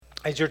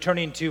As you're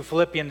turning to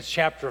Philippians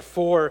chapter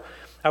 4,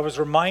 I was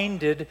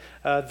reminded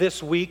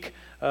this week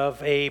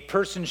of a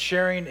person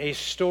sharing a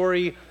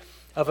story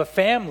of a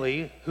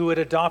family who had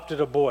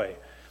adopted a boy.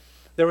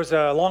 There was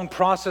a long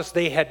process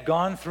they had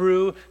gone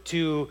through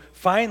to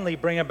finally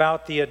bring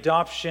about the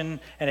adoption,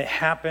 and it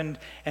happened.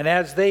 And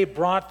as they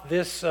brought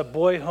this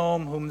boy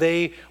home, whom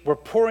they were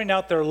pouring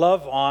out their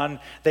love on,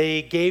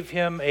 they gave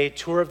him a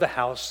tour of the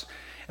house.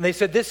 And they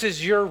said, "This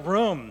is your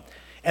room,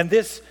 and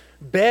this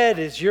bed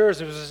is yours."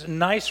 It was a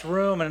nice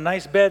room and a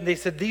nice bed. And they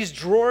said, "These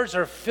drawers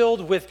are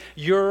filled with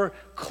your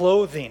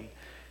clothing." And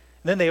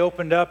then they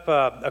opened up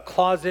a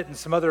closet and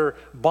some other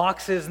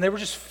boxes, and they were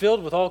just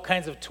filled with all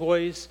kinds of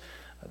toys.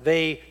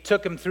 They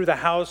took him through the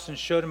house and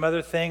showed him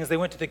other things. They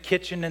went to the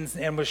kitchen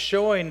and was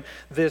showing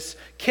this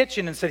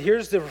kitchen and said,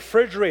 "Here's the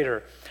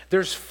refrigerator.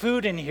 There's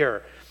food in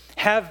here.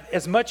 Have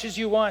as much as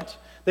you want."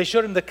 They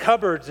showed him the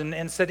cupboards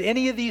and said,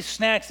 "Any of these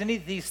snacks, any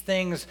of these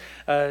things,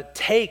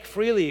 take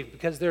freely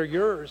because they're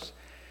yours."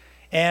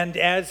 And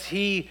as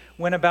he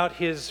went about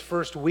his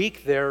first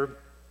week there,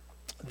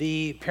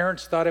 the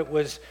parents thought it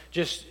was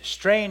just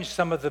strange,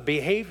 some of the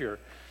behavior.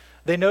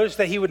 They noticed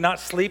that he would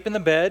not sleep in the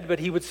bed, but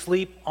he would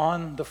sleep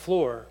on the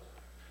floor.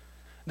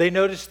 They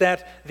noticed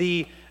that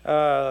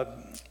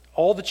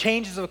all the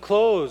changes of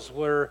clothes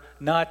were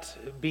not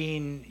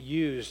being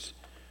used.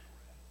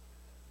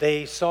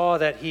 They saw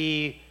that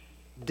he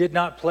did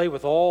not play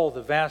with all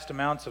the vast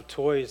amounts of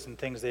toys and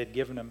things they had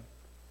given him.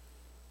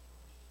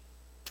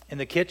 In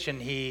the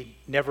kitchen, he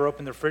never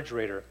opened the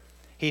refrigerator.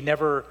 He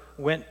never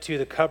went to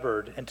the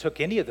cupboard and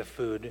took any of the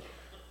food,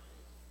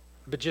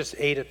 but just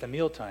ate at the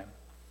mealtime.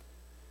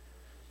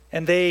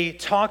 And they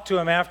talked to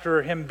him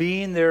after him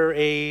being there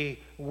a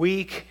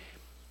week,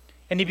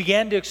 and he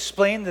began to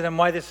explain to them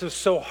why this was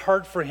so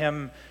hard for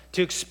him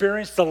to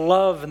experience the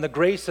love and the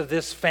grace of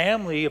this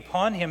family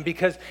upon him,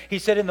 because he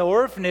said in the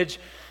orphanage,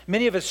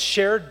 many of us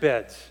shared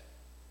beds.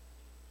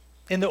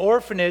 In the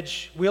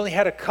orphanage, we only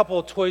had a couple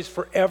of toys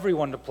for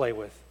everyone to play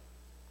with.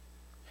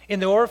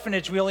 In the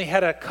orphanage, we only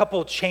had a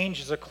couple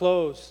changes of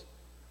clothes.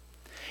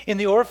 In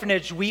the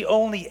orphanage, we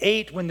only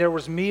ate when there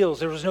was meals.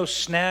 There was no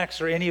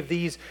snacks or any of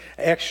these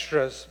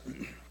extras.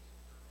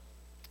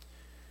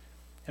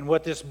 And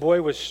what this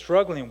boy was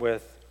struggling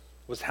with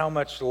was how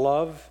much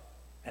love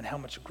and how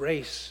much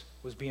grace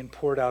was being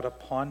poured out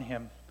upon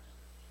him.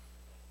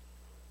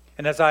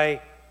 And as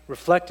I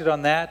reflected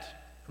on that,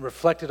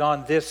 reflected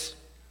on this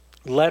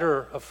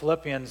letter of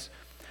Philippians,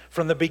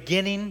 from the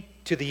beginning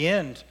to the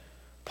end,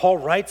 Paul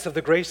writes of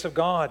the grace of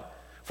God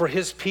for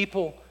his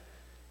people.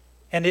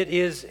 And it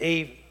is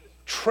a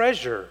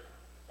treasure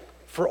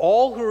for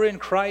all who are in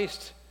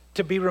Christ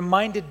to be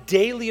reminded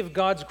daily of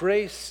God's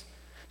grace.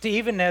 To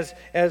even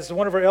as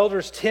one of our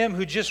elders, Tim,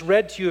 who just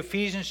read to you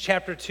Ephesians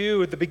chapter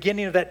 2, at the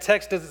beginning of that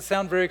text, doesn't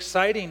sound very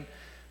exciting.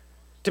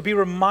 To be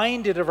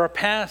reminded of our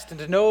past and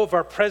to know of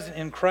our present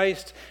in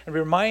Christ and be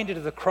reminded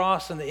of the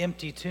cross and the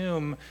empty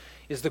tomb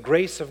is the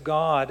grace of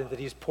God that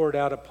he's poured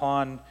out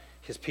upon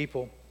his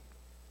people.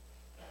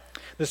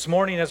 This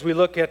morning, as we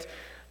look at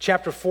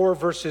chapter 4,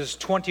 verses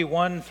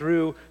 21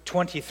 through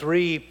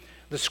 23,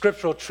 the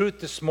scriptural truth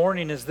this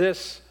morning is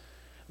this: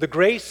 the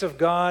grace of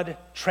God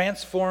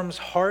transforms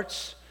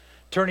hearts,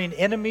 turning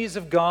enemies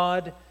of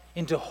God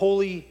into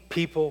holy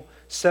people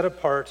set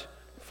apart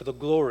for the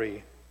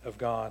glory of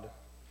God.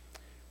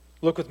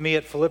 Look with me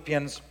at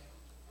Philippians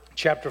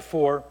chapter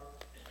 4,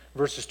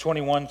 verses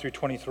 21 through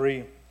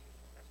 23.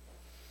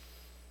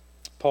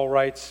 Paul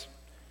writes,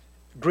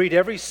 "Greet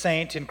every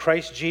saint in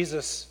Christ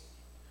Jesus.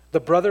 The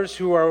brothers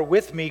who are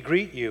with me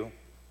greet you.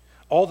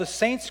 All the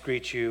saints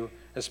greet you,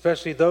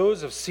 especially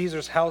those of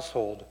Caesar's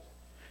household.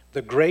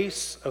 The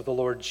grace of the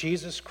Lord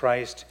Jesus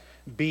Christ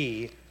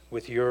be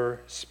with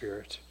your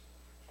spirit."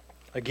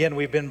 Again,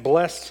 we've been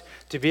blessed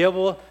to be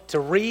able to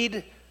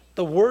read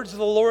the words of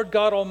the Lord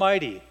God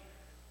Almighty,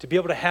 to be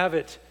able to have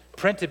it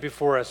printed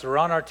before us or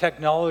on our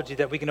technology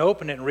that we can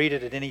open it and read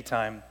it at any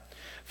time.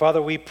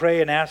 Father, we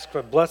pray and ask for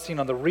a blessing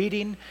on the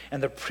reading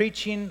and the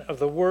preaching of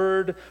the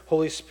word.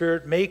 Holy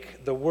Spirit,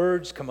 make the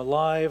words come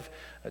alive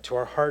to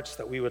our hearts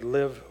that we would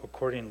live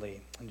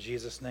accordingly. In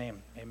Jesus'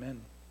 name,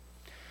 amen.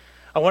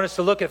 I want us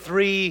to look at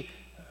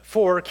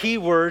 4 key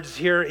words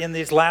here in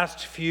these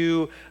last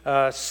few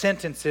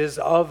sentences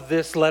of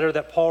this letter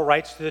that Paul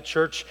writes to the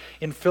church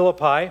in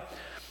Philippi.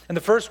 And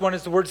the first one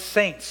is the word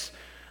saints.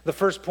 The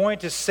first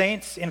point is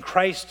saints in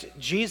Christ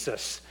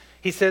Jesus.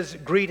 He says,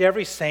 "Greet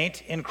every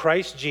saint in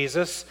Christ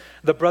Jesus.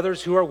 The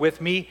brothers who are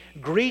with me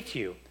greet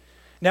you."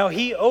 Now,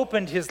 he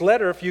opened his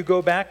letter. If you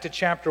go back to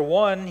chapter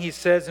 1, he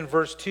says in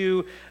verse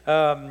 2,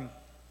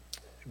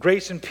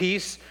 "Grace and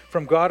peace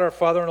from God our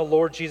Father and the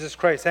Lord Jesus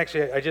Christ."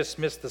 Actually, I just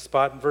missed the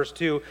spot in verse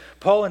 2.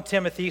 "Paul and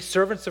Timothy,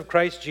 servants of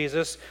Christ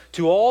Jesus,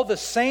 to all the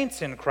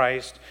saints in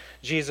Christ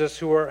Jesus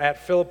who are at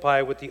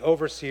Philippi with the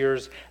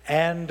overseers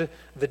and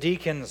the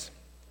deacons."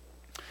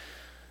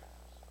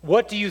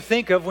 What do you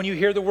think of when you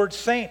hear the word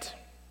saint?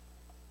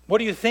 What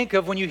do you think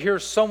of when you hear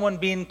someone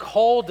being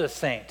called a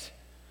saint?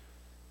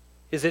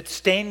 Is it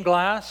stained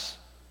glass?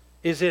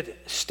 Is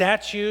it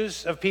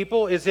statues of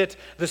people? Is it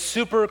the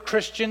super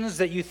Christians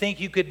that you think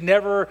you could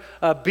never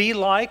be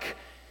like?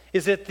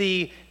 Is it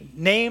the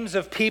names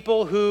of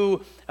people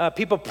who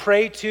people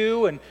pray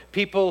to and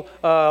people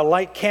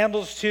light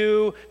candles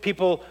to,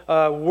 people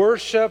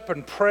worship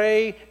and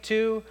pray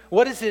to?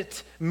 What does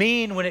it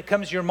mean when it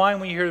comes to your mind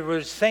when you hear the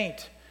word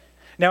saint?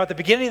 Now, at the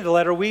beginning of the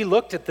letter, we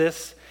looked at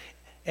this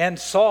and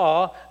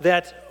saw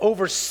that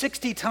over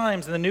 60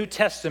 times in the New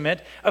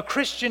Testament, a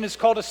Christian is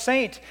called a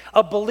saint.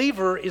 A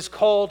believer is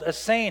called a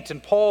saint.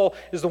 And Paul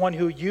is the one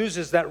who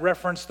uses that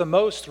reference the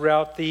most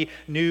throughout the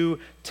New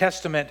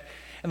Testament.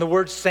 And the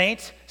word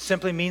saint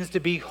simply means to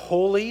be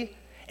holy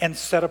and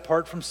set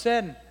apart from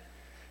sin.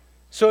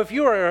 So if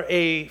you are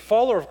a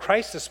follower of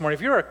Christ this morning,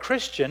 if you're a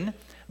Christian,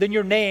 then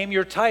your name,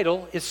 your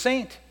title is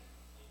saint.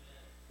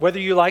 Whether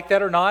you like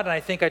that or not, and I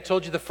think I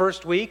told you the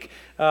first week,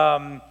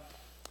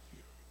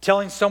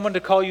 telling someone to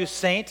call you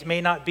saint may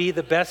not be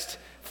the best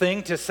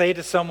thing to say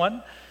to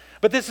someone.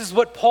 But this is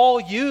what Paul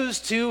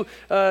used to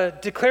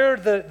declare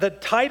the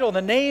title,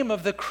 the name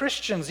of the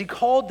Christians. He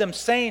called them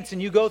saints,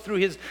 and you go through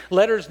his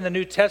letters in the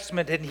New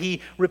Testament, and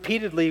he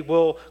repeatedly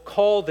will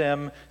call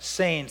them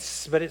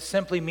saints. But it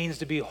simply means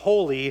to be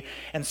holy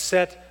and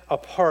set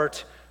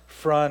apart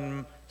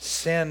from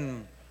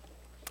sin.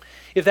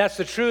 If that's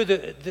the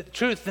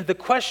truth, then the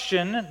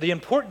question, the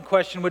important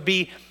question would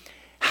be,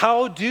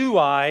 how do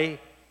I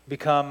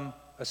become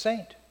a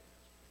saint?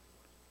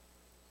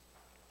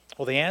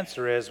 Well, the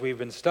answer, as we've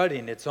been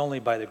studying, it's only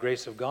by the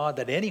grace of God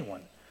that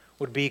anyone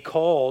would be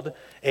called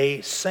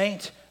a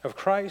saint of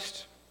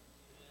Christ.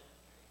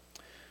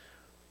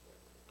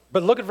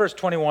 But look at verse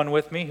 21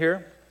 with me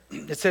here.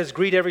 It says,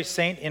 greet every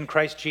saint in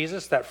Christ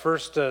Jesus, that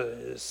first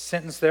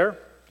sentence there.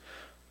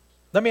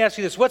 Let me ask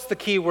you this, what's the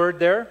key word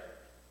there?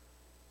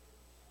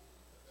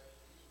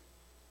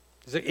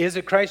 Is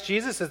it Christ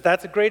Jesus?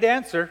 That's a great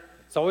answer.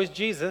 It's always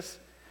Jesus.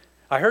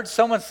 I heard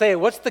someone say,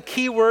 what's the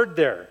key word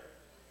there?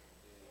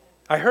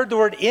 I heard the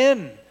word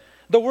in.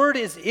 The word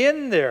is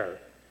in there.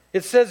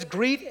 It says,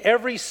 greet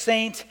every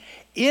saint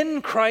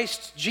in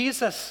Christ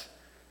Jesus.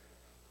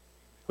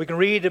 We can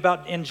read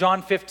about in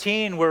John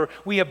 15 where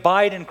we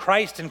abide in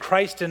Christ and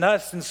Christ in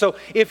us. And so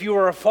if you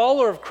are a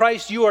follower of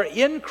Christ, you are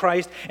in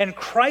Christ, and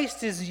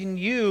Christ is in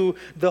you,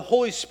 the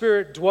Holy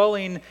Spirit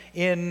dwelling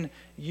in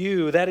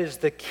you. That is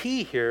the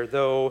key here,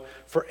 though,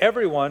 for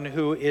everyone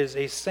who is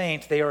a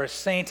saint. They are a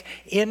saint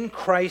in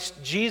Christ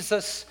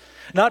Jesus.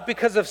 Not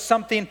because of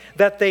something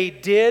that they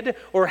did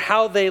or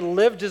how they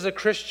lived as a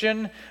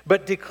Christian,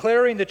 but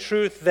declaring the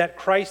truth that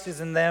Christ is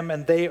in them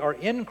and they are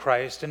in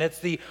Christ. And it's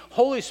the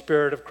Holy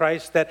Spirit of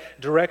Christ that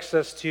directs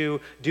us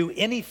to do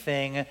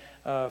anything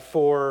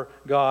for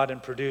God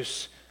and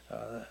produce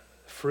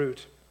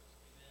fruit.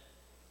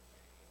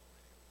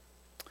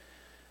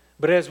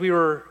 But as we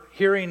were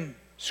hearing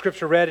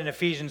Scripture read in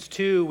Ephesians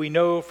 2, we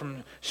know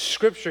from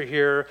Scripture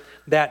here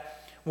that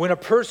when a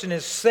person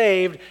is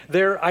saved,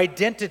 their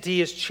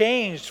identity is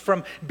changed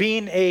from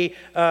being a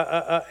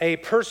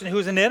person who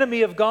is an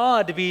enemy of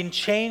God to being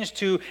changed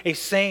to a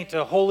saint,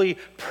 a holy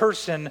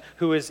person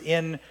who is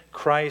in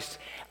Christ.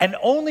 And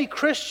only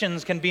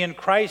Christians can be in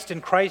Christ,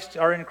 and Christ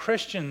are in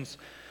Christians.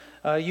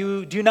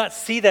 You do not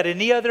see that in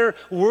any other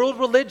world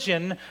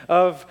religion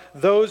of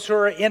those who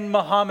are in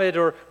Muhammad,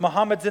 or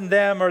Muhammad's in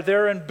them, or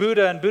they're in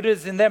Buddha and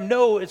Buddha's in them.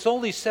 No, it's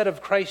only said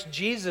of Christ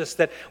Jesus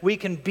that we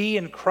can be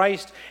in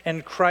Christ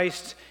and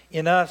Christ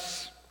in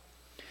us.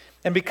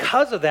 And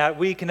because of that,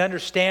 we can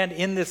understand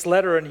in this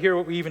letter, and here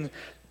what we even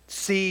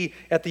see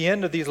at the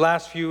end of these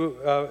last few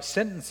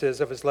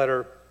sentences of his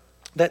letter,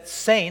 that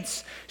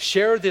saints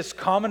share this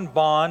common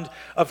bond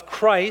of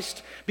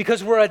Christ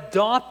because we're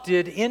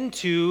adopted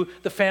into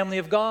the family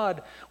of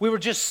God. We were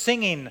just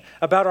singing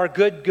about our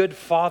good, good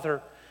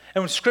Father.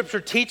 And when Scripture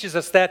teaches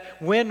us that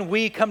when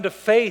we come to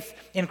faith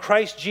in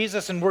Christ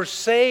Jesus and we're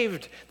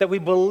saved, that we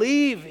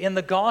believe in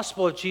the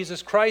gospel of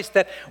Jesus Christ,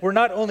 that we're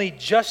not only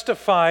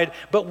justified,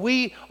 but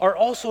we are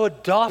also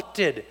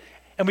adopted.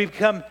 And we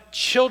become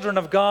children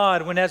of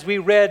God when, as we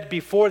read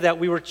before that,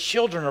 we were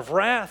children of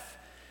wrath.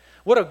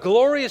 What a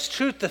glorious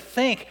truth to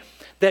think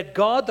that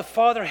God the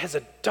Father has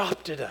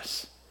adopted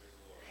us.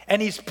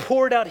 And He's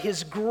poured out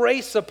His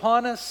grace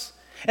upon us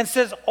and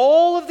says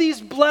all of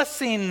these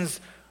blessings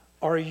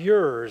are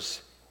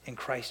yours in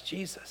Christ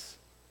Jesus.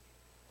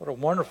 What a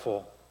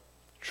wonderful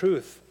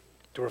truth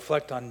to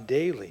reflect on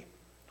daily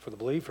for the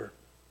believer.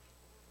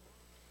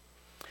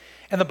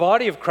 And the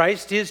body of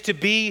Christ is to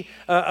be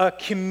a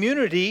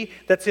community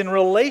that's in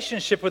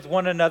relationship with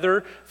one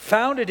another,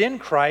 founded in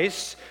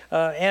Christ,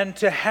 and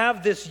to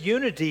have this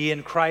unity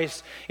in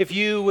Christ. If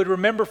you would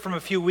remember from a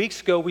few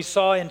weeks ago, we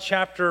saw in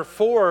chapter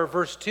 4,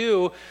 verse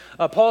 2,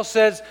 Paul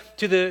says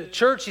to the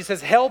church, he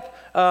says, help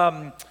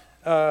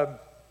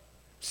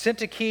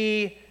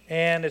Syntyche,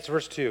 and it's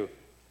verse 2.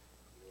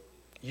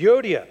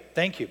 Euodia,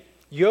 thank you.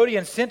 Euodia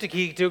and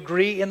Syntyche to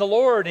agree in the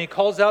Lord. And he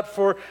calls out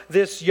for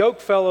this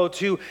yoke fellow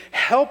to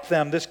help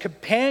them, this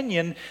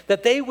companion,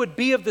 that they would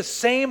be of the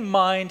same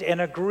mind and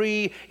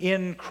agree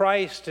in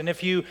Christ. And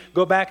if you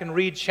go back and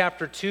read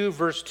chapter 2,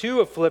 verse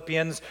 2 of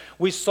Philippians,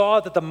 we saw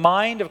that the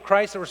mind of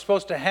Christ that we're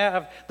supposed to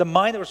have, the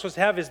mind that we're supposed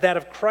to have is that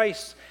of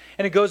Christ.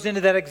 And it goes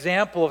into that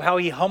example of how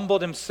he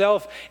humbled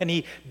himself and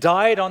he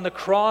died on the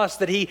cross,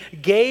 that he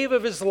gave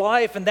of his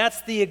life. And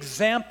that's the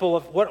example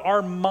of what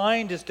our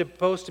mind is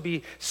supposed to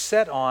be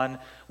set on,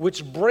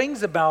 which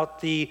brings about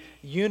the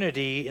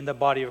unity in the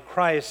body of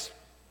Christ.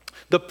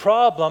 The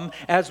problem,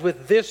 as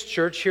with this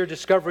church here,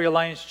 Discovery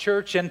Alliance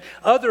Church, and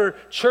other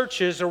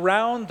churches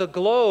around the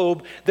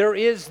globe, there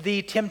is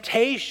the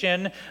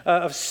temptation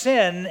of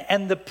sin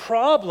and the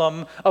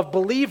problem of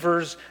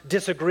believers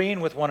disagreeing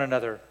with one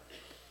another.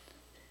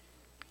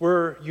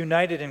 We're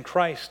united in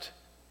Christ.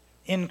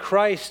 In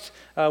Christ,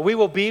 we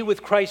will be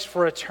with Christ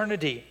for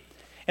eternity.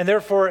 And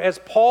therefore,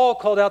 as Paul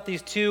called out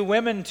these two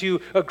women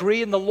to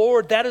agree in the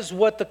Lord, that is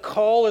what the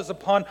call is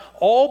upon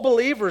all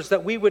believers,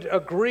 that we would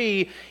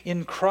agree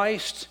in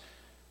Christ.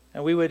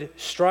 And we would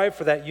strive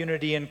for that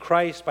unity in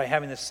Christ by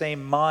having the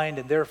same mind.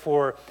 And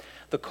therefore,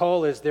 the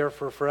call is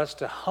therefore for us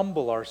to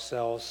humble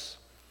ourselves,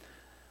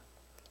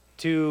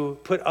 to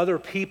put other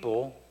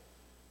people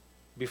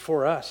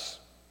before us,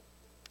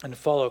 and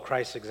follow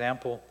Christ's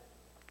example.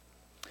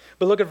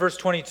 But look at verse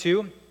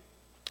 22.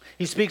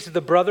 He speaks to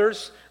the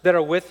brothers that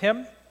are with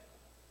him.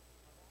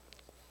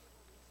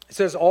 It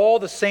says, all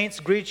the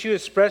saints greet you,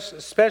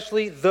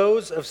 especially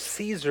those of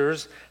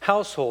Caesar's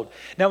household.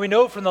 Now we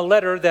know from the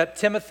letter that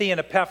Timothy and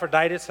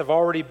Epaphroditus have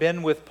already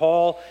been with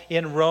Paul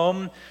in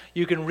Rome.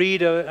 You can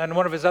read in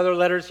one of his other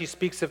letters, he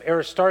speaks of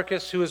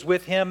Aristarchus who is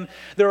with him.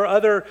 There are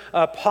other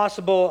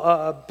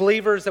possible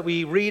believers that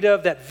we read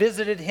of that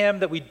visited him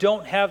that we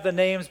don't have the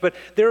names, but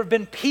there have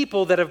been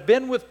people that have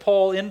been with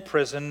Paul in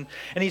prison.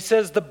 And he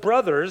says, the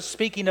brothers,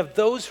 speaking of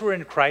those who are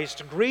in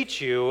Christ,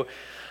 greet you.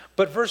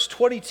 But verse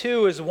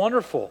 22 is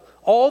wonderful.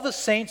 All the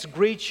saints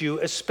greet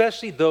you,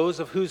 especially those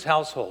of whose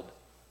household?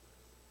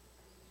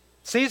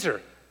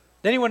 Caesar.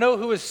 Did anyone know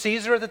who was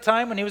Caesar at the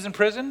time when he was in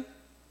prison?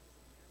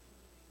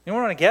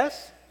 Anyone want to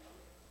guess?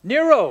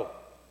 Nero.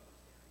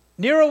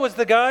 Nero was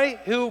the guy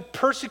who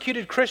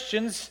persecuted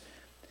Christians,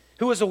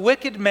 who was a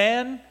wicked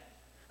man,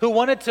 who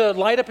wanted to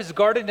light up his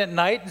garden at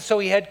night, and so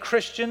he had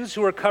Christians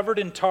who were covered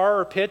in tar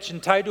or pitch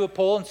and tied to a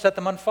pole and set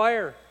them on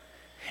fire.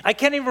 I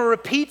can't even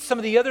repeat some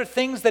of the other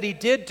things that he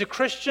did to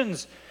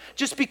Christians.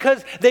 Just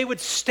because they would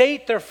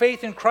state their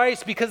faith in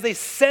Christ, because they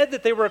said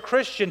that they were a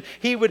Christian,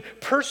 he would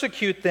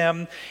persecute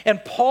them.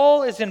 And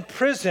Paul is in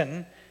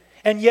prison,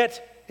 and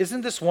yet, isn't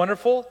this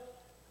wonderful?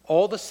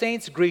 All the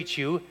saints greet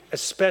you,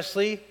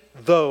 especially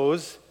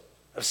those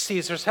of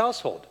Caesar's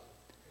household.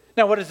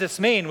 Now, what does this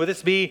mean? Would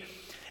this be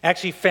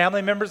actually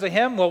family members of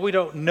him? Well, we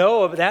don't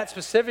know of that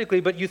specifically,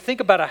 but you think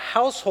about a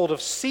household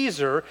of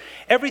Caesar,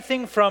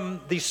 everything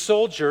from the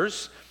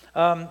soldiers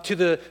to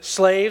the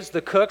slaves,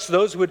 the cooks,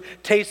 those who would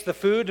taste the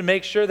food to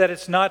make sure that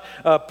it's not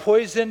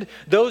poisoned,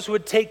 those who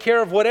would take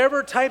care of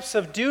whatever types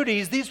of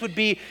duties, these would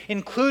be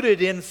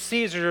included in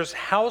Caesar's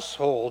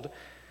household.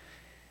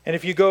 And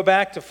if you go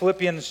back to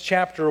Philippians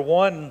chapter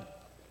 1,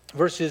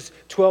 verses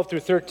 12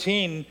 through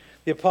 13,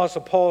 the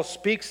Apostle Paul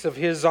speaks of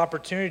his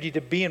opportunity to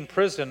be in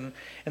prison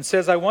and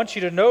says, I want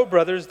you to know,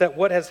 brothers, that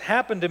what has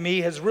happened to me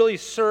has really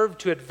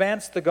served to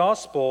advance the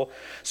gospel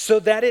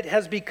so that it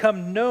has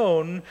become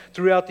known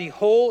throughout the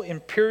whole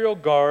imperial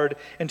guard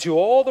and to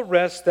all the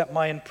rest that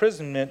my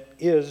imprisonment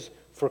is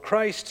for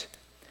Christ.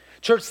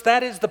 Church,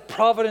 that is the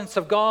providence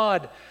of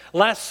God.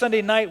 Last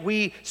Sunday night,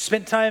 we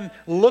spent time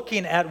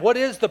looking at what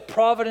is the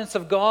providence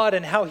of God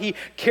and how he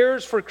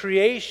cares for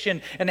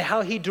creation and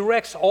how he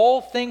directs all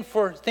things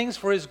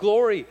for his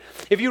glory.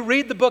 If you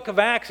read the book of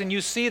Acts and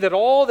you see that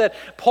all that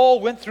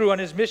Paul went through on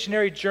his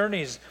missionary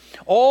journeys,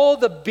 all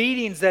the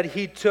beatings that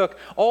he took,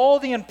 all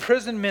the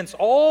imprisonments,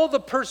 all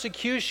the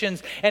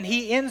persecutions, and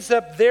he ends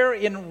up there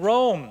in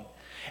Rome.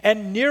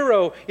 And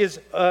Nero is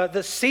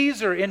the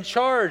Caesar in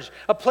charge,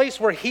 a place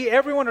where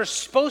everyone are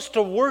supposed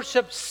to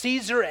worship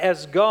Caesar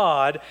as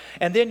God.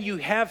 And then you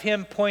have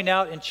him point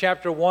out in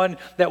chapter 1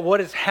 that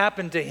what has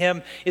happened to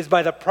him is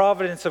by the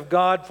providence of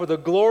God, for the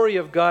glory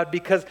of God,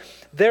 because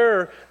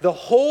the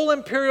whole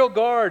imperial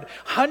guard,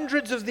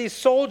 hundreds of these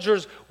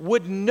soldiers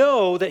would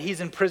know that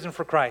he's in prison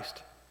for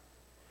Christ.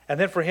 And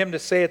then for him to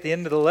say at the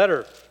end of the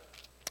letter,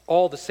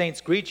 all the saints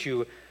greet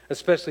you,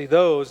 especially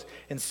those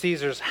in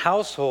Caesar's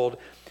household,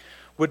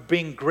 would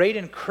bring great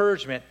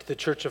encouragement to the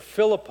church of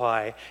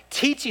Philippi,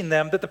 teaching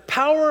them that the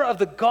power of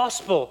the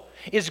gospel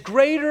is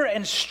greater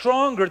and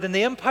stronger than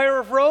the empire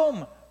of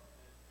Rome.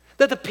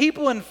 That the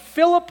people in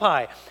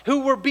Philippi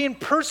who were being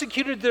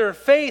persecuted their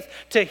faith,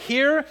 to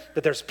hear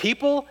that there's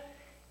people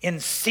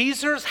in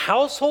Caesar's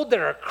household that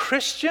are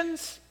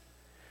Christians,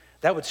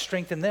 that would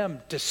strengthen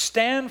them to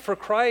stand for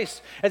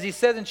Christ. As he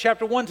says in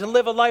chapter 1, to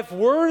live a life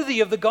worthy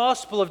of the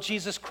gospel of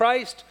Jesus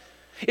Christ.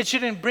 It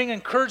should bring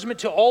encouragement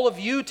to all of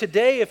you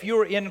today, if you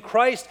are in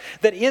Christ,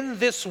 that in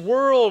this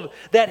world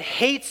that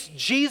hates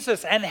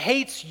Jesus and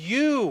hates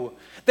you,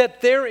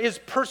 that there is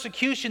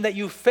persecution that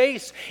you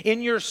face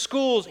in your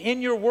schools,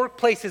 in your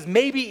workplaces,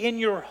 maybe in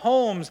your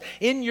homes,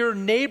 in your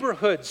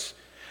neighborhoods.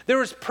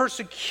 There is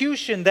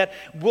persecution that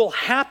will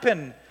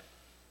happen.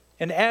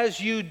 And as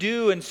you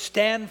do and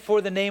stand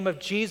for the name of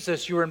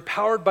Jesus, you are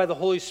empowered by the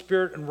Holy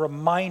Spirit and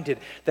reminded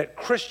that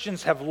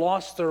Christians have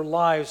lost their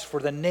lives for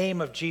the name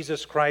of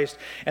Jesus Christ,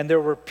 and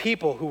there were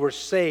people who were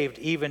saved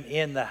even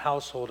in the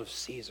household of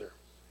Caesar.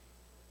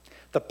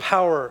 The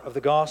power of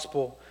the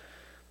gospel.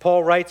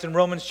 Paul writes in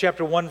Romans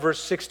chapter 1,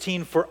 verse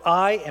 16, "For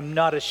I am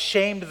not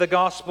ashamed of the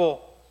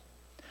gospel,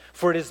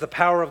 for it is the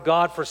power of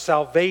God for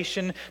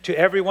salvation to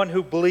everyone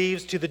who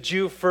believes, to the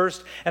Jew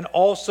first, and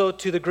also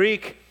to the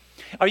Greek."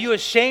 Are you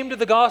ashamed of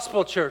the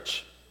gospel,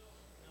 church?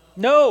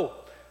 No.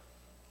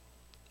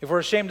 If we're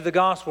ashamed of the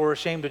gospel, we're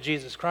ashamed of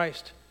Jesus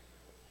Christ.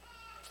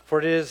 For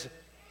it is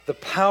the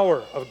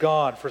power of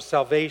God for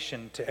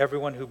salvation to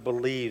everyone who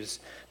believes,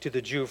 to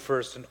the Jew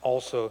first and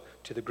also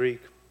to the Greek.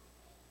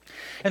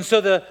 And so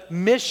the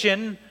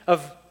mission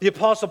of the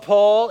Apostle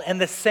Paul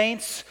and the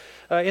saints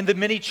in the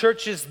many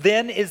churches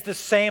then is the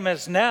same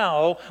as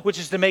now, which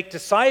is to make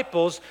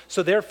disciples.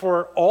 So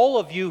therefore, all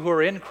of you who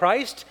are in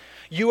Christ,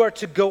 you are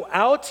to go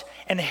out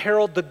and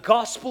herald the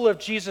gospel of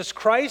Jesus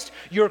Christ.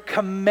 You're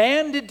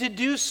commanded to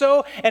do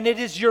so, and it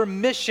is your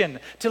mission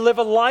to live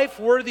a life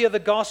worthy of the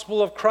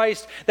gospel of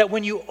Christ, that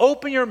when you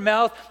open your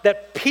mouth,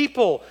 that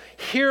people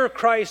hear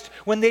Christ.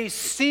 When they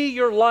see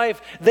your life,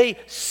 they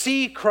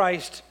see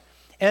Christ,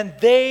 and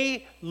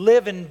they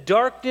live in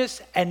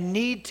darkness and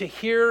need to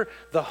hear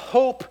the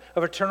hope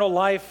of eternal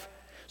life.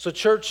 So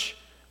church,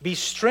 be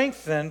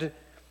strengthened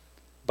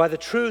by the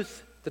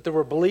truth that there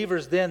were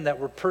believers then that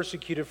were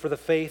persecuted for the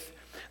faith.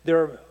 There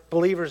are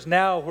believers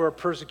now who are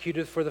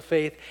persecuted for the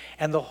faith,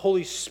 and the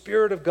Holy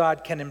Spirit of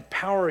God can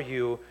empower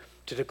you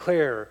to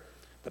declare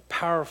the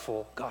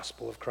powerful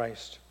gospel of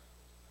Christ.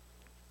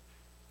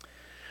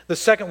 The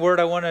second word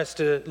I want us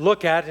to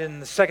look at in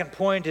the second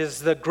point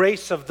is the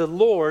grace of the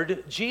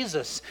Lord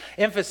Jesus,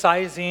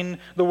 emphasizing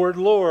the word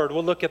Lord.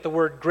 We'll look at the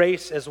word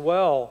grace as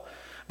well.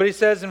 But he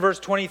says in verse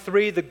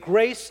 23, "The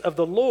grace of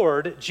the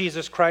Lord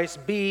Jesus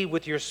Christ be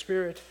with your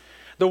spirit."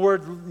 The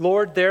word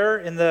Lord there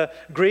in the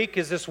Greek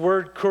is this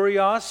word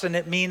kurios, and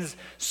it means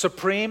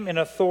supreme in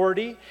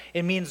authority.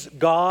 It means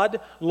God,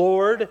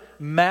 Lord,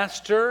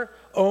 master,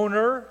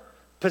 owner,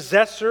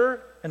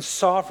 possessor, and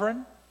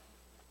sovereign.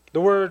 The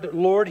word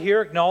Lord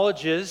here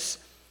acknowledges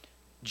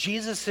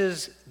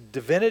Jesus'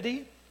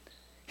 divinity,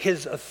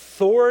 his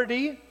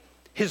authority,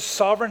 his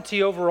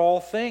sovereignty over all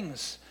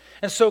things.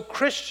 And so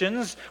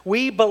Christians,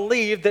 we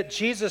believe that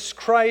Jesus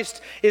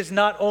Christ is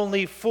not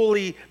only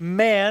fully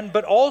man,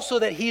 but also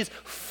that he's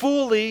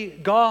fully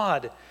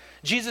God.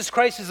 Jesus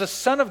Christ is the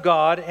Son of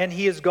God, and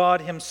he is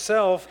God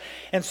himself.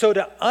 And so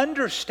to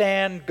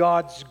understand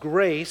God's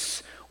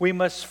grace, we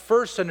must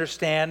first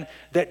understand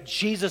that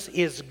Jesus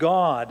is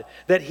God,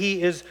 that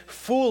he is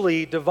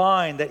fully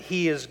divine, that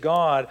he is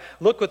God.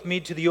 Look with me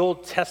to the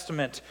Old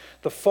Testament,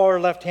 the far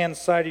left-hand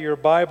side of your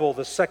Bible,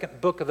 the second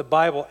book of the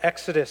Bible,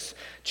 Exodus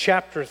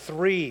chapter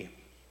 3.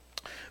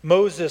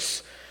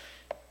 Moses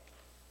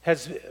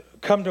has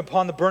come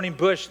upon the burning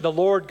bush. The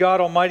Lord God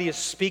Almighty is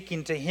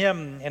speaking to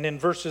him. And in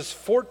verses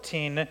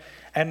 14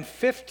 and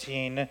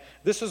 15,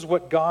 this is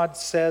what God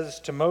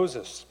says to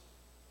Moses.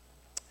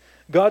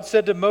 God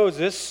said to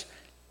Moses,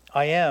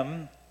 "I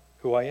am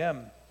who I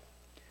am."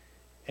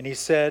 And he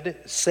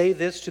said, "Say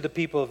this to the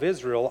people of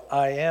Israel,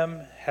 I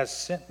am has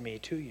sent me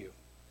to you."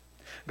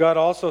 God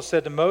also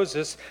said to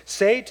Moses,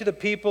 "Say to the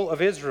people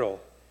of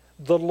Israel,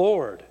 the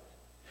Lord,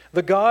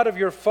 the God of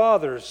your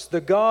fathers, the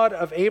God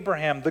of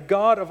Abraham, the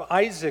God of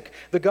Isaac,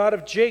 the God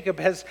of Jacob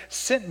has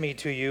sent me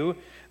to you.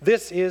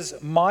 This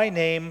is my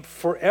name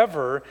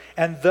forever,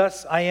 and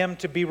thus I am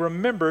to be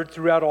remembered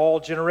throughout all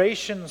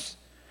generations."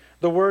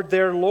 The word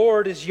there,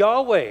 Lord, is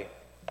Yahweh.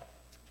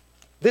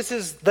 This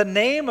is the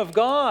name of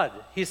God.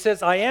 He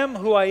says, "I am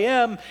who I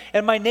am,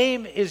 and my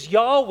name is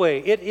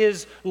Yahweh." It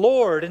is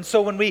Lord. And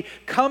so when we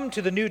come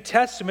to the New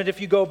Testament,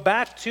 if you go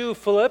back to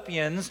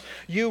Philippians,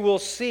 you will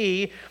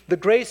see the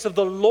grace of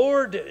the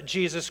Lord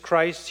Jesus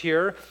Christ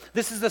here.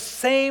 This is the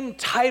same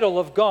title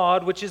of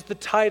God, which is the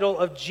title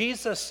of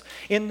Jesus.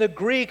 In the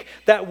Greek,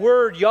 that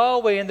word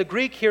Yahweh in the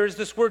Greek here is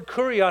this word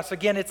kurios.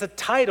 Again, it's a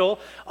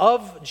title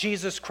of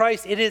Jesus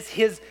Christ. It is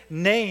his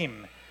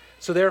name.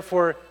 So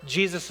therefore,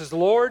 Jesus is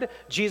Lord,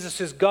 Jesus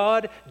is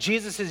God,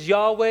 Jesus is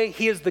Yahweh,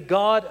 he is the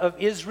God of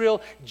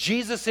Israel,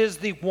 Jesus is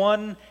the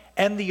one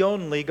and the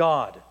only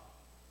God.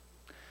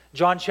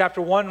 John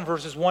chapter 1,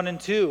 verses 1 and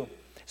 2,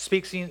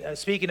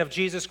 speaking of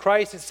Jesus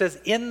Christ, it says,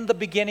 "In the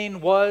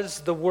beginning was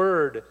the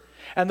Word,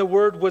 and the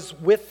Word was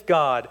with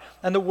God,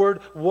 and the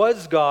Word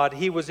was God.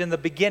 He was in the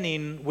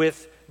beginning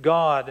with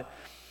God."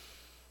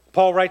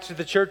 Paul writes to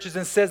the churches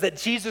and says that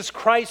Jesus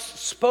Christ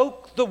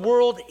spoke the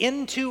world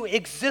into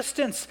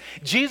existence.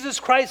 Jesus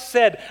Christ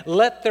said,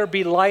 "Let there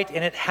be light,"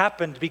 and it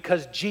happened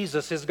because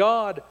Jesus is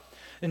God.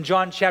 In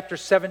John chapter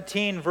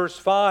 17, verse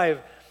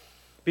 5,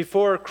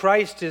 before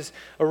Christ is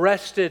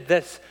arrested,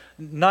 this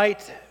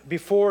night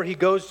before he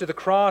goes to the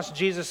cross,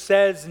 Jesus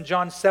says in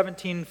John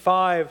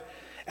 17:5,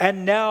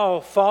 "And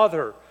now,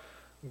 Father,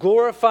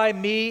 glorify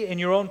me in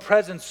your own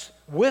presence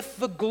with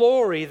the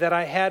glory that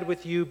I had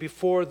with you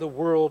before the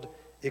world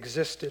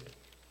existed."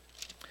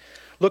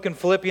 Look in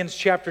Philippians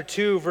chapter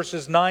 2,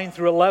 verses 9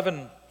 through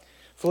 11.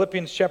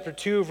 Philippians chapter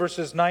 2,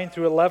 verses 9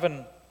 through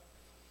 11.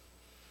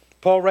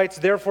 Paul writes,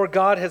 "Therefore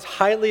God has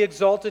highly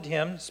exalted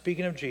him,"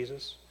 speaking of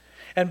Jesus,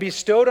 "and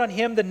bestowed on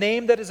him the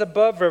name that is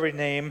above every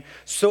name,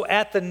 so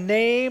at the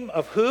name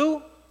of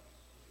who?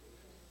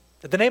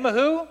 At the name of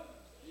who?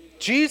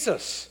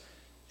 Jesus.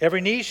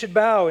 Every knee should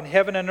bow in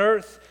heaven and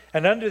earth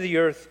and under the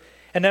earth,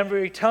 and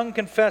every tongue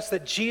confess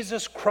that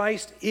Jesus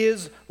Christ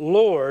is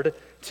Lord,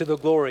 to the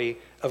glory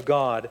of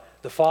God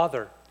the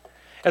Father."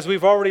 As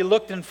we've already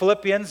looked in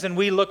Philippians, and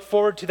we look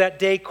forward to that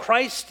day,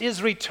 Christ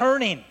is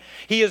returning.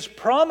 He has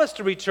promised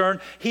to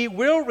return. He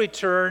will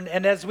return.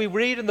 And as we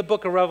read in the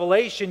book of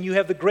Revelation, you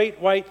have the great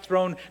white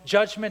throne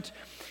judgment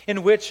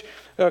in which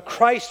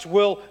Christ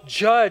will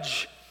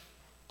judge.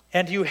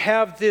 And you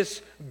have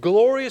this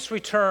glorious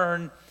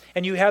return,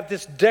 and you have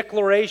this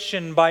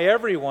declaration by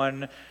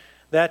everyone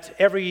that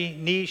every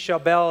knee shall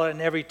bow and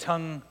every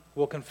tongue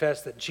will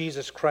confess that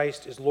Jesus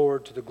Christ is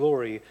Lord, to the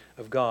glory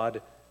of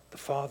God the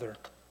Father.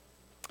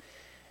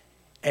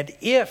 And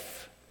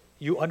if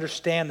you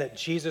understand that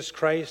Jesus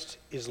Christ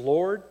is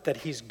Lord, that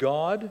He's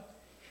God,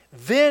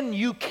 then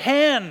you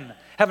can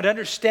have an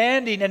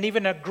understanding, and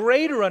even a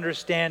greater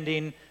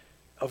understanding,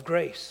 of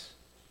grace,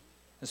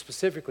 and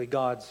specifically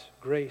God's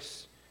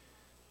grace.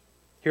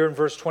 Here in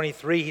verse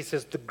 23, he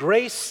says, "The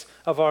grace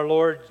of our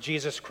Lord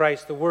Jesus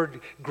Christ," the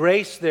word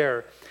grace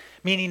there,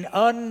 meaning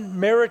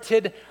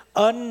unmerited,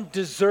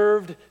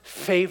 undeserved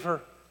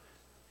favor.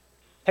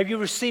 Have you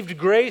received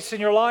grace in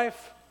your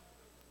life?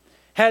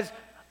 Has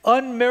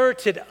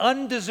unmerited,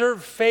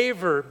 undeserved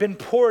favor been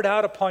poured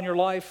out upon your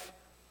life?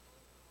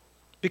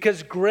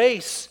 Because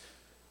grace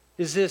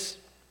is this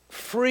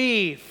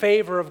free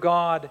favor of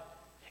God.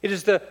 It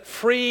is the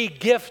free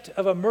gift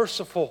of a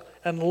merciful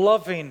and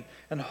loving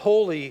and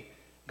holy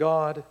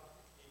God.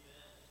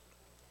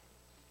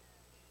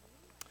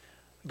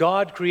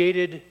 God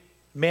created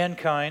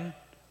mankind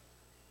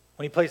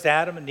when He placed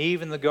Adam and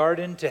Eve in the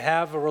garden to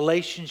have a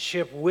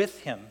relationship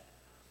with Him.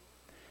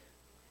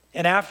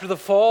 And after the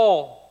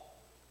fall,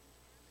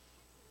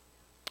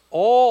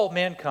 all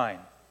mankind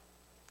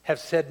have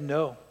said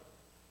no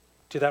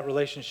to that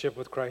relationship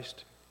with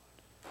Christ.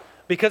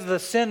 Because of the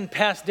sin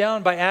passed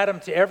down by Adam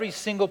to every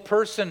single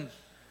person,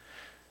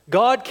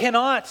 God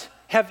cannot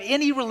have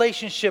any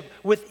relationship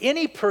with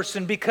any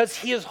person because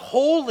He is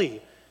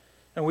holy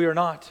and we are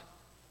not.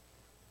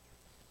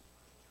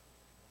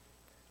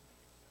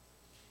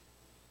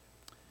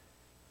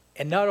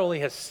 And not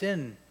only has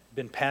sin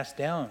been passed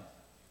down,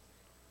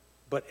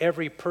 but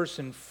every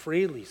person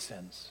freely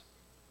sins,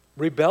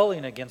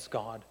 rebelling against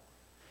God,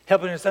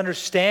 helping us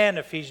understand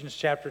Ephesians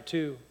chapter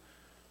 2,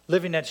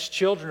 living as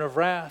children of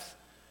wrath,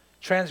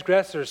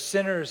 transgressors,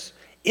 sinners,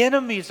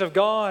 enemies of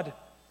God.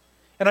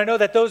 And I know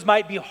that those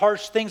might be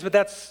harsh things, but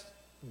that's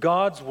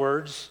God's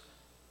words.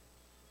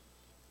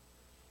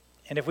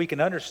 And if we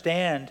can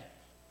understand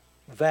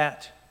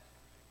that,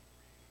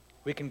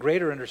 we can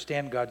greater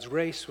understand God's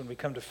grace when we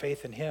come to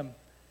faith in Him,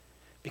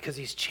 because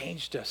He's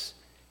changed us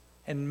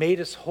and made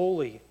us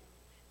holy,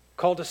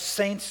 called us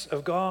saints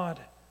of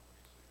God,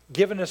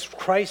 given us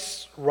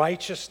Christ's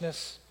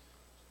righteousness.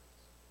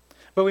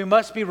 But we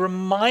must be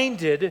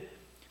reminded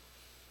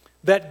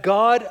that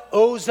God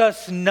owes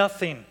us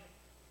nothing.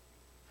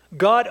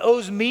 God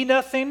owes me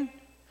nothing.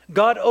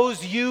 God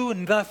owes you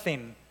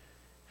nothing.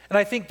 And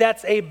I think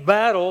that's a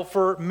battle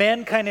for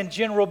mankind in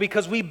general,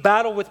 because we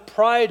battle with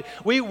pride.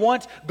 We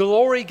want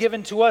glory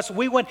given to us.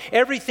 We want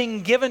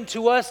everything given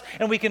to us,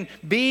 and we can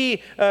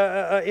be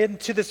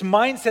into this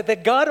mindset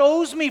that God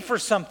owes me for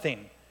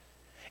something.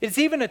 It's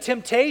even a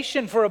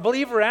temptation for a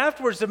believer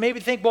afterwards to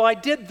maybe think, well, I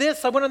did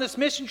this. I went on this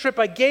mission trip.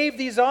 I gave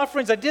these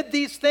offerings. I did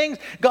these things.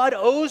 God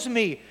owes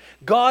me.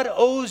 God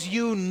owes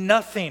you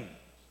nothing.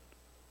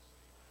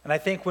 And I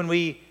think when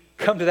we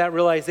come to that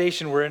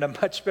realization, we're in a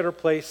much better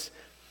place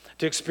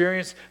to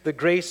experience the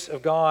grace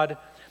of God.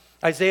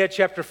 Isaiah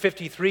chapter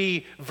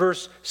 53,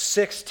 verse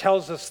 6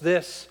 tells us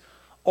this: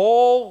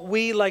 "All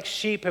we like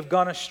sheep have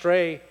gone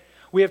astray.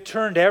 We have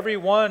turned every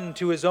one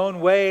to his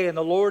own way, and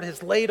the Lord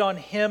has laid on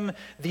him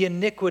the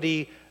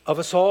iniquity of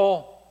us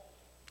all."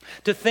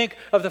 To think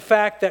of the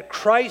fact that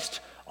Christ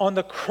on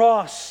the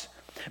cross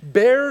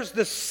bears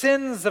the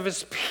sins of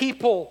His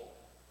people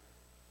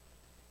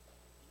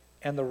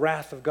and the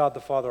wrath of God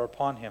the Father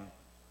upon Him,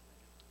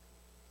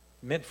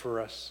 meant for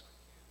us.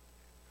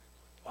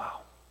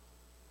 Wow.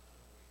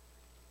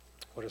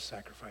 What a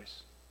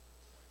sacrifice.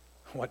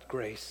 What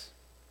grace.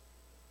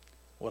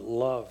 What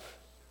love.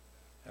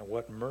 And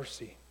what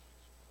mercy.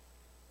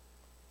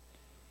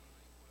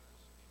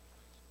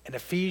 In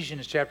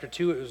Ephesians chapter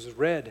 2, it was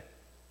read,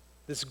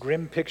 this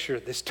grim picture,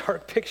 this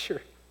dark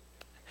picture.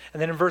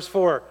 And then in verse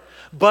 4,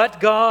 "But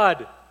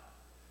God,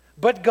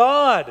 but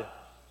God.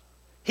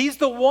 He's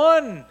the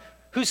one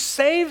who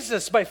saves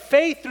us by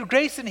faith through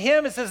grace in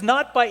Him. It says,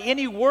 not by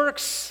any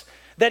works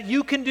that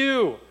you can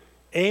do.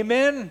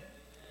 Amen?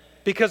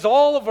 Because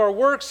all of our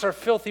works are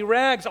filthy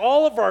rags.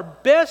 All of our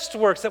best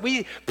works that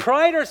we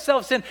pride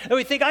ourselves in, and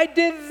we think, I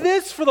did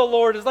this for the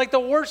Lord, is like the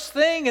worst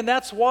thing, and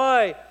that's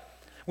why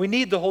we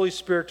need the Holy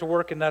Spirit to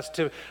work in us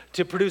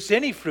to produce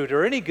any fruit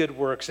or any good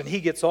works, and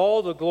He gets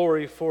all the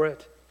glory for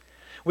it.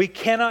 We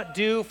cannot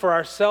do for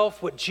ourselves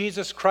what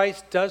Jesus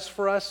Christ does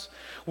for us.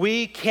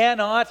 We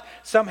cannot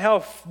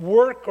somehow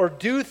work or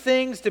do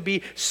things to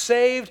be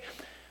saved.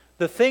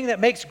 The thing that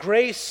makes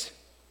grace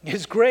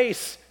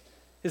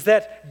is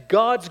that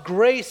God's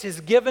grace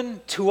is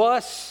given to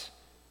us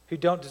who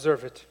don't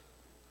deserve it.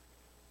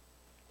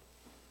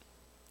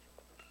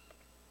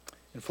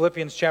 In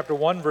Philippians chapter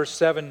 1, verse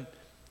 7,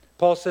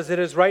 Paul says, it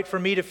is right for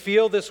me to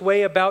feel this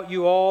way about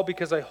you all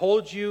because I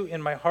hold you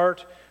in my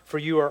heart, for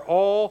you are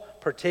all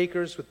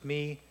partakers with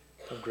me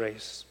of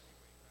grace.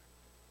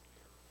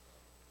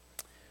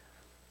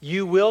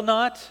 You will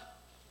not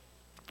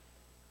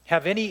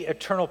have any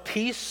eternal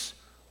peace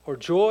or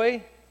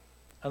joy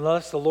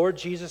unless the Lord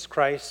Jesus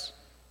Christ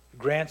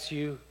grants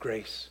you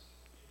grace.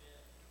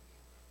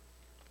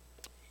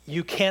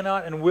 You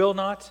cannot and will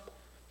not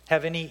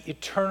have any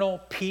eternal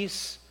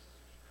peace,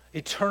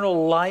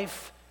 eternal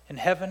life in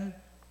heaven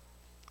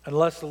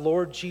unless the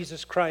Lord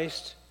Jesus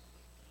Christ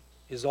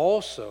is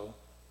also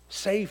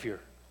Savior,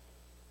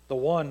 the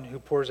one who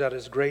pours out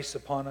His grace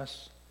upon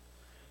us.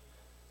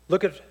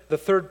 Look at the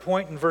third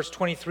point in verse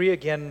 23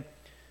 again.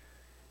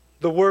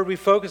 The word we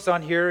focus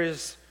on here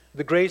is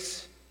the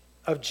grace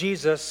of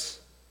Jesus,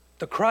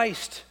 the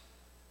Christ.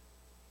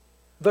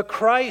 The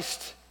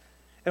Christ.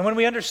 And when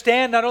we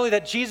understand not only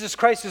that Jesus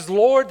Christ is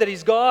Lord, that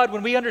He's God,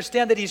 when we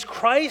understand that He's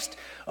Christ,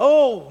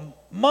 oh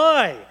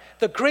my,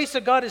 the grace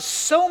of God is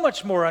so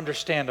much more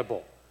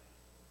understandable.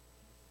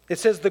 It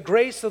says, the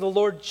grace of the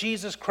Lord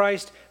Jesus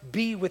Christ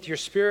be with your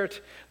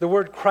spirit. The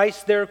word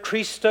Christ there,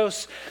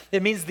 Christos,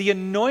 it means the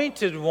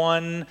anointed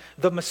one,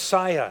 the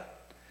Messiah.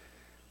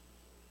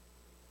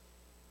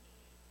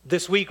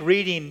 This week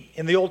reading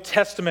in the Old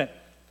Testament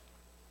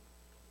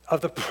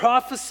of the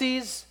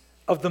prophecies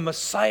of the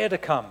Messiah to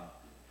come.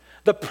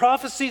 The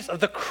prophecies of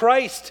the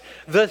Christ,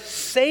 the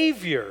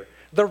Savior,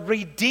 the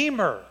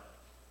Redeemer.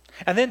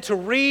 And then to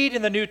read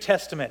in the New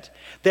Testament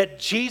that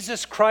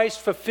Jesus Christ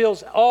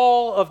fulfills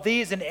all of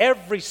these in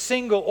every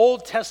single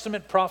Old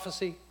Testament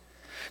prophecy.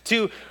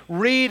 To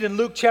read in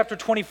Luke chapter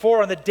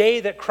 24 on the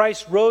day that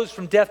Christ rose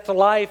from death to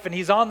life, and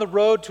He's on the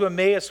road to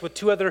Emmaus with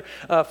two other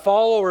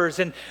followers,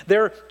 and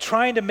they're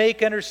trying to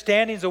make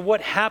understandings of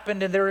what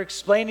happened, and they're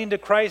explaining to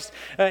Christ,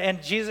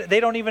 and Jesus, they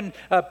don't even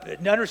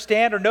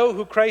understand or know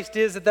who Christ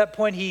is at that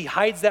point. He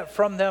hides that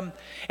from them,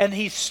 and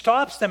He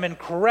stops them and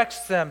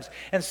corrects them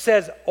and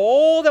says,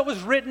 all that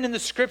was written in the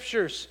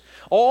Scriptures,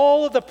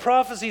 all of the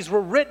prophecies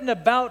were written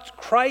about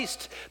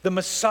Christ, the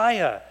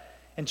Messiah,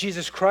 and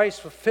Jesus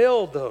Christ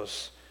fulfilled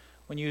those.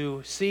 When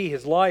you see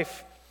His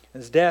life,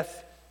 His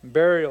death, and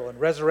burial, and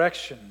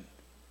resurrection.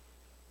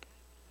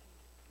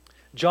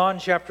 John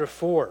chapter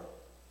 4.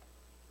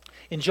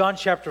 In John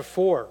chapter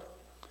 4,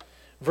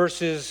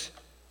 verses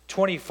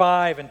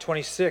 25 and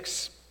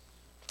 26.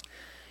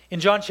 In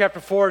John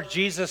chapter 4,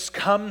 Jesus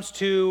comes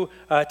to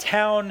a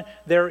town.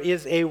 There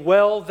is a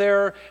well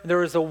there.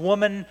 There is a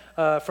woman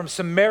from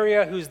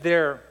Samaria who's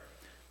there,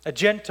 a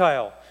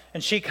Gentile.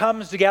 And she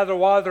comes to gather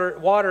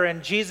water,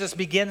 and Jesus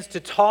begins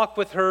to talk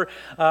with her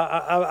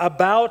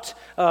about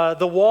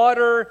the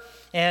water,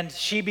 and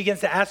she begins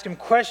to ask Him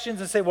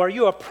questions and say, well, are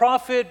you a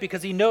prophet?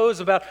 Because He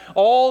knows about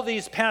all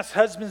these past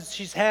husbands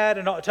she's had,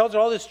 and tells her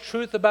all this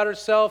truth about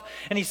herself.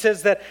 And He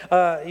says that,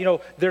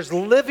 there's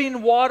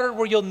living water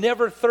where you'll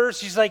never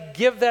thirst. She's like,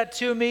 give that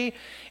to me.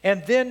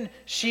 And then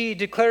she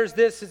declares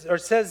this, or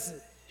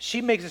says,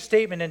 she makes a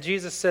statement, and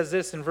Jesus says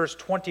this in verse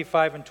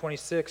 25 and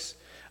 26.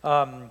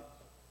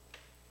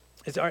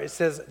 It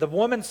says, the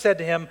woman said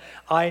to Him,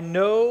 I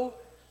know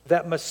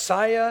that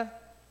Messiah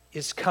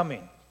is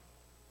coming,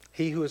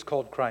 He who is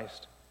called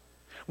Christ.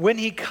 When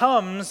He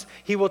comes,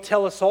 He will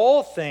tell us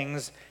all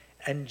things.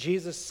 And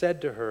Jesus said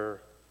to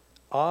her,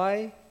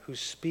 I who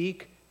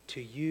speak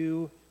to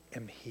you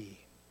am He.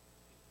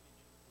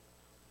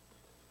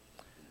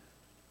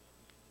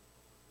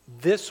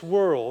 This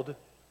world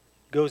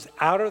goes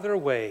out of their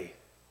way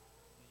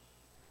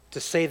to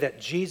say that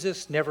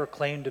Jesus never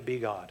claimed to be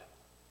God.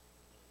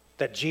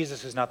 That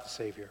Jesus is not the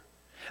Savior.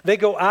 They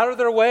go out of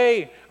their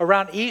way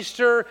around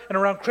Easter and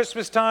around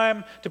Christmas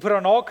time to put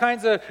on all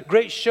kinds of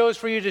great shows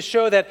for you to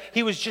show that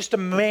He was just a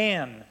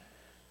man.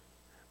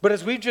 But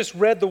as we've just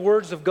read the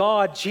words of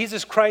God,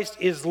 Jesus Christ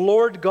is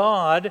Lord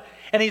God,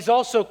 and He's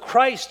also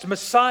Christ,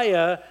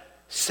 Messiah,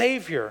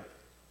 Savior.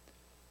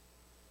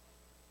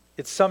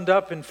 It's summed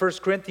up in 1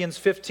 Corinthians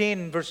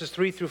 15, verses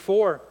 3 through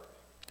 4.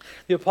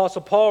 The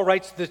Apostle Paul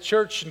writes to the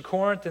church in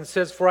Corinth and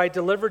says, for I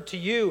delivered to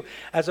you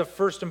as of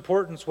first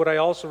importance what I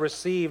also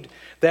received,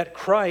 that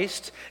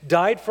Christ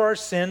died for our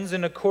sins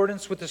in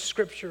accordance with the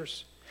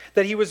Scriptures,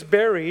 that he was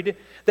buried,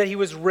 that he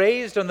was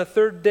raised on the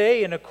third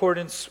day in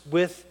accordance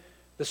with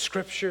the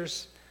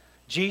Scriptures.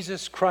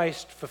 Jesus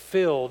Christ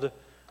fulfilled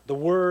the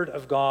Word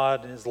of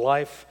God in his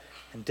life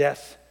and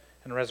death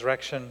and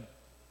resurrection.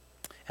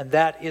 And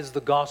that is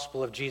the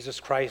gospel of Jesus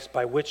Christ,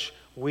 by which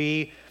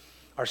we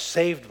are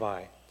saved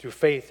by, through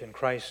faith in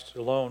Christ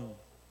alone.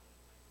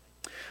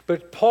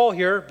 But Paul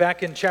here,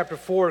 back in chapter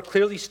 4,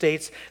 clearly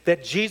states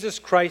that Jesus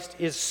Christ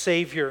is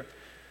Savior.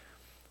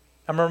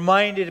 I'm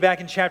reminded back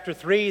in chapter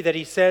 3 that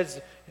he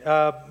says,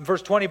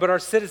 verse 20, but our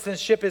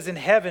citizenship is in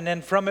heaven,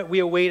 and from it we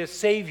await a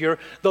Savior,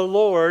 the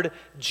Lord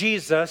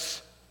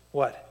Jesus,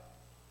 what?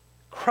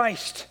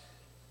 Christ.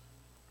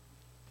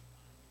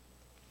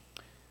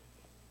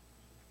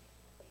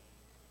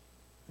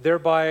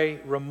 Thereby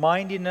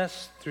reminding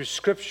us through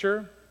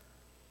Scripture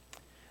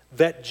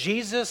that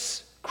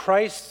Jesus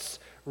Christ's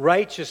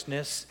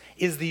righteousness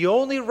is the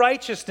only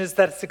righteousness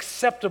that's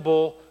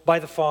acceptable by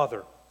the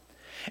Father.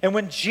 And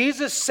when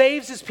Jesus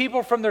saves his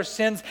people from their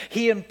sins,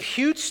 he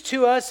imputes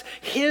to us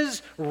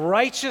his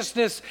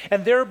righteousness.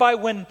 And thereby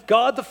when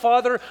God the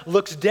Father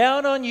looks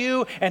down on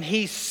you and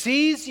he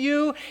sees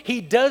you, he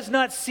does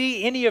not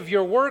see any of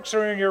your works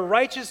or in your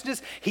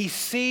righteousness. He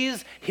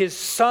sees his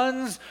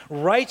Son's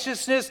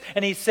righteousness,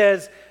 and he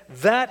says,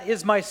 that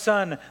is my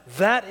son,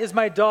 that is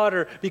my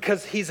daughter,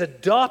 because he's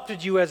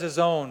adopted you as his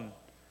own.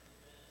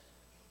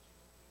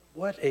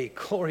 What a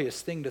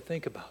glorious thing to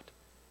think about.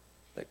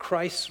 That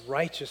Christ's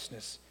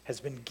righteousness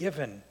has been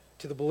given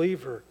to the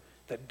believer,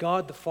 that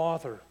God the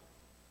Father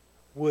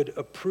would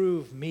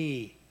approve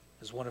me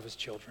as one of his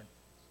children.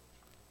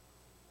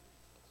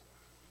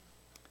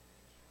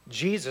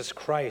 Jesus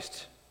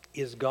Christ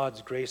is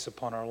God's grace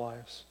upon our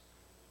lives.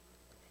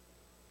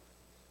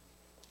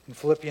 In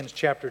Philippians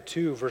chapter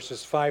 2,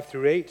 verses 5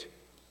 through 8,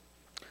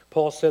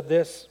 Paul said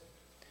this,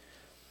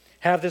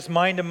 have this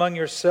mind among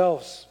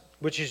yourselves,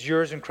 which is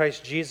yours in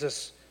Christ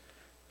Jesus,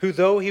 who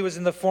though he was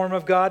in the form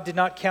of God, did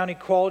not count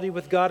equality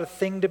with God a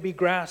thing to be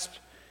grasped,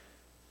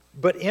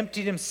 but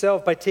emptied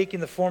himself by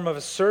taking the form of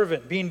a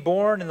servant, being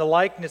born in the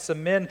likeness of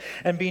men,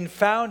 and being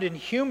found in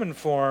human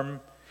form,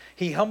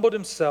 he humbled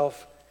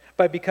himself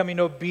by becoming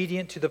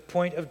obedient to the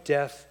point of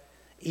death,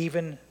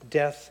 even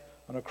death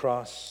on a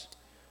cross.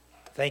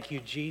 Thank you,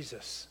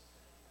 Jesus,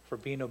 for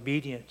being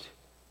obedient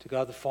to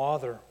God the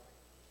Father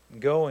and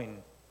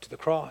going to the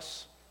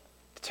cross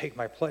to take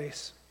my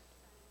place.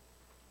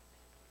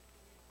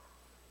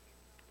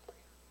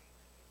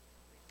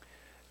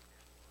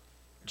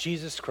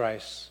 Jesus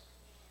Christ,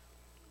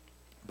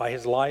 by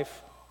his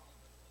life,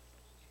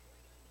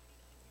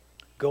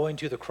 going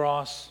to the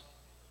cross,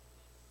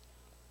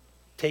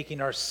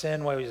 taking our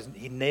sin while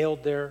he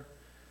nailed there,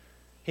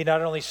 he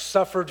not only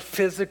suffered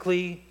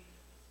physically,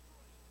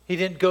 he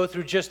didn't go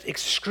through just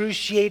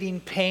excruciating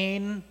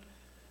pain,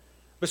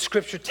 but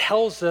Scripture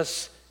tells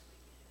us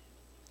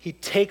he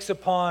takes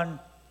upon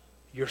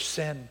your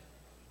sin.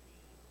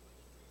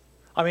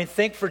 I mean,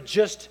 think for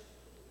just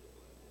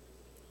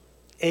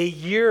a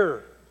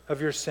year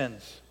of your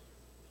sins.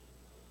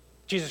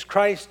 Jesus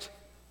Christ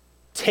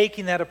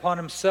taking that upon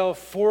himself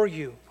for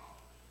you.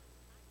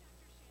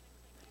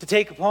 To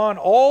take upon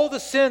all the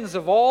sins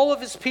of all of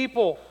his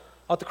people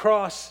at the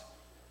cross.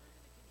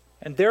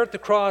 And there at the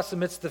cross,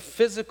 amidst the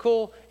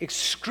physical,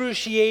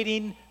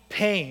 excruciating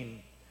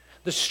pain,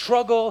 the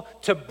struggle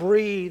to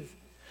breathe,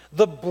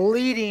 the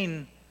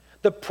bleeding,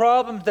 the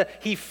problem that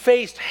he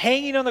faced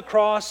hanging on the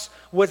cross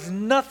was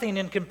nothing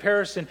in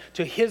comparison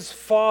to his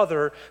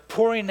Father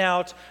pouring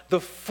out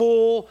the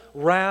full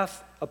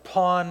wrath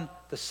upon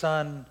the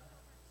Son.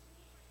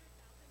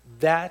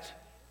 That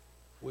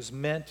was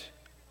meant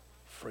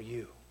for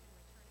you.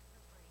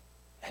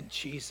 And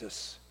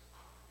Jesus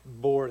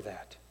bore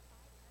that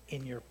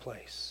in your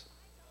place,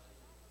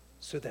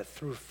 so that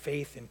through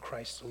faith in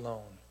Christ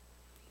alone,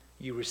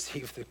 you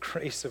receive the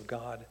grace of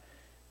God,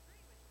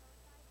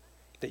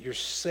 that you're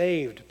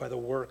saved by the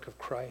work of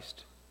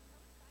Christ,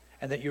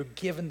 and that you're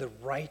given the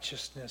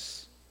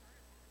righteousness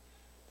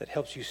that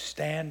helps you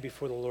stand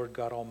before the Lord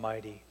God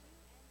Almighty.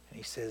 And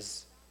he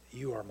says,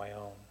 you are my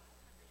own.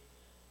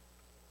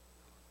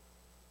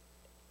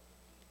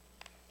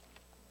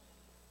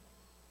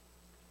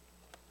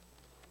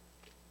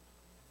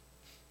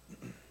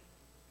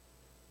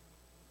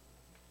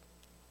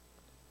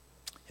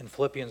 In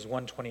Philippians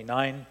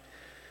 1:29,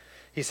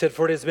 he said,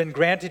 for it has been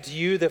granted to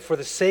you that for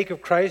the sake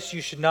of Christ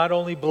you should not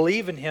only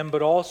believe in him,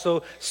 but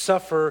also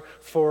suffer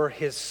for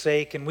his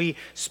sake. And we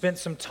spent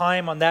some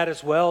time on that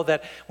as well,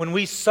 that when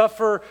we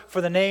suffer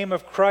for the name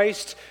of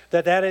Christ,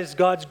 that is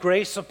God's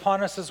grace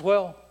upon us as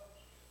well.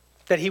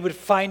 That he would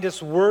find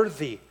us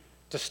worthy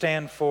to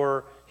stand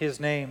for his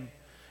name.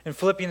 In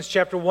Philippians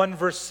chapter 1,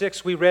 verse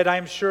 6, we read, I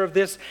am sure of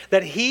this,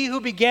 that he who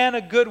began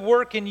a good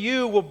work in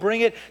you will bring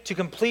it to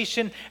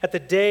completion at the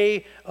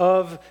day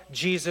of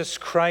Jesus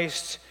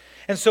Christ.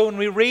 And so when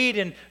we read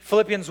in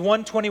Philippians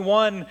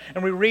 1:21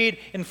 and we read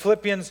in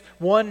Philippians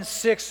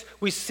 1:6,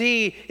 we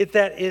see it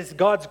that is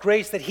God's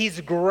grace that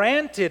he's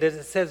granted, as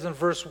it says in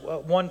verse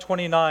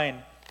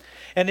 129.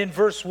 And in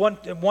verse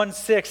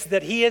 1:6,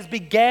 that he has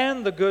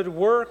began the good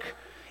work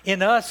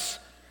in us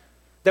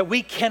that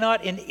we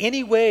cannot in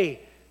any way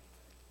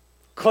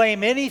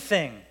claim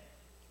anything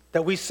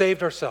that we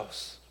saved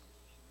ourselves.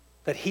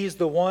 That He's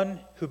the one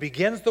who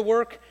begins the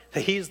work,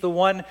 that He's the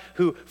one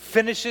who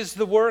finishes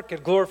the work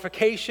at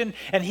glorification,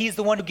 and He's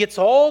the one who gets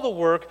all the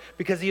work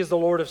because He is the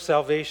Lord of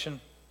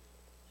salvation.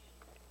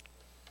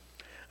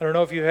 I don't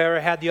know if you've ever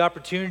had the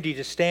opportunity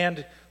to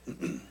stand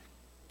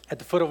at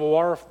the foot of a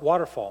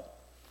waterfall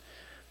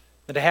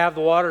and to have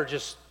the water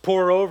just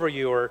pour over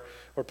you, or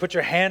put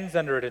your hands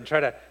under it and try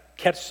to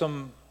catch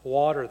some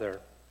water there.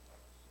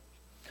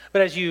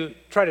 But as you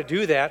try to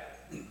do that,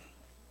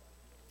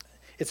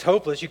 it's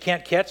hopeless. You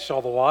can't catch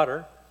all the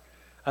water.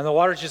 And the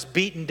water's just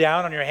beating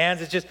down on your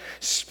hands. It's just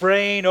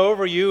spraying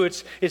over you.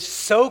 It's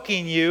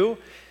soaking you.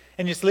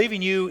 And just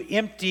leaving you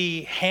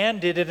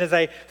empty-handed. And as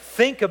I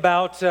think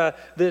about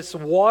this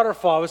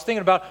waterfall, I was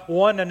thinking about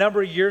one a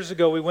number of years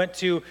ago. We went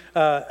to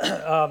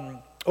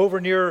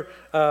over near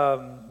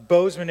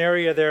Bozeman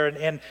area there,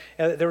 and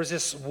there was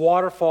this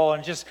waterfall,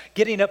 and just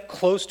getting up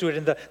close to it,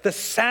 and the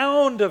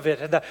sound of it,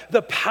 and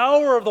the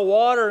power of the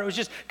water, it was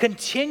just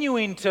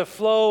continuing to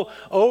flow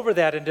over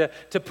that, and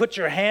to put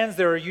your hands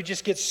there, you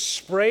just get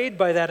sprayed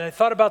by that. And I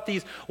thought about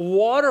these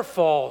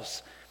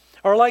waterfalls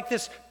are like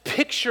this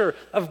picture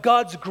of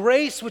God's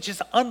grace, which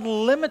is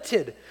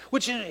unlimited,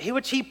 which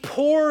He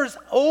pours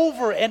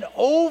over and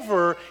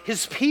over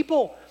His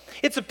people.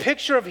 It's a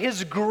picture of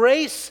His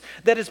grace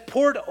that is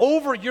poured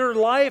over your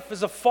life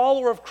as a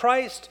follower of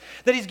Christ,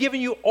 that He's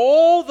given you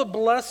all the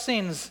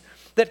blessings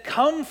that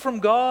come from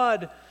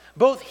God,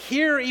 both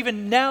here,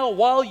 even now,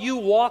 while you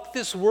walk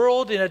this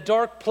world in a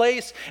dark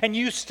place and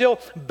you still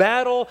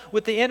battle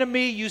with the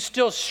enemy, you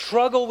still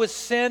struggle with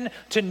sin,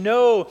 to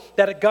know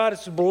that God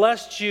has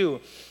blessed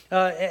you,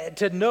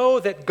 to know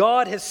that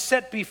God has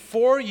set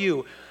before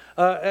you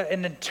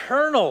an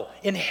eternal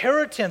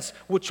inheritance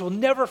which will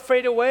never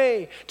fade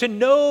away, to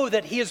know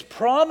that He has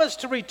promised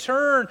to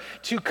return,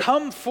 to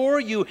come for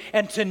you,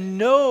 and to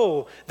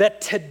know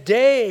that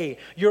today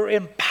you're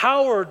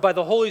empowered by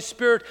the Holy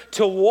Spirit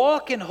to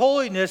walk in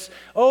holiness.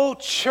 Oh,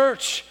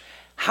 church,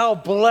 how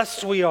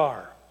blessed we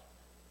are.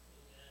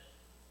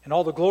 And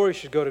all the glory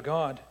should go to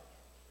God,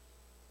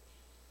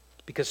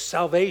 because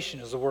salvation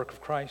is the work of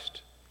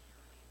Christ.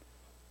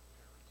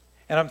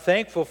 And I'm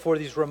thankful for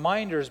these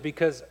reminders,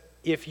 because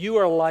if you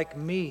are like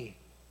me,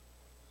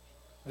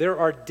 there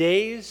are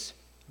days,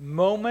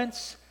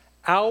 moments,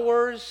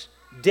 hours,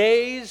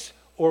 days,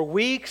 or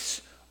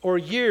weeks, or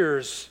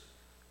years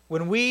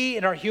when we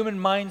in our human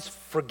minds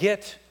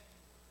forget.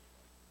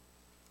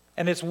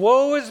 And it's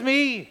woe is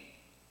me.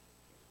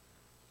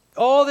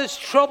 All this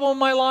trouble in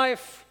my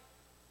life.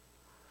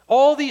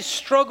 All these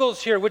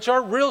struggles here, which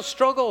are real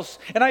struggles.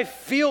 And I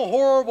feel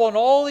horrible and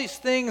all these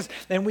things.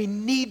 And we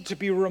need to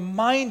be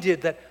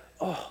reminded that,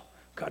 oh,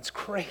 God's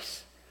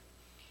grace.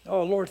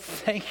 Oh, Lord,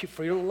 thank you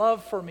for your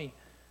love for me.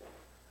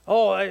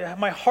 Oh,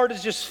 my heart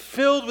is just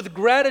filled with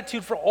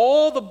gratitude for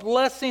all the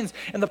blessings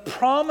and the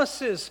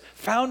promises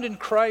found in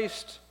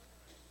Christ.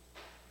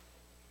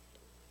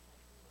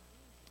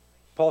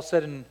 Paul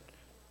said in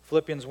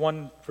Philippians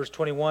 1, verse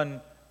 21,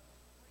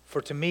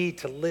 "For to me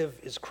to live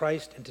is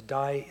Christ, and to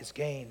die is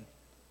gain."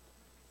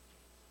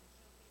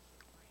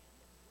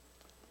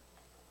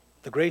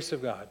 The grace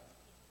of God,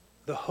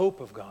 the hope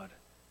of God,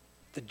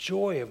 the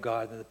joy of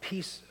God, and the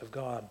peace of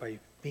God by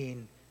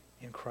being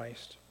in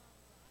Christ.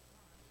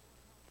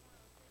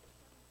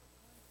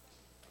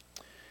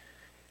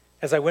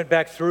 As I went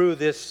back through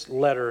this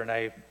letter and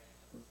I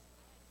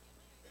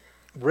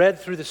read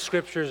through the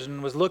scriptures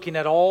and was looking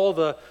at all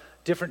the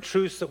different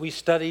truths that we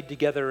studied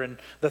together, and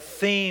the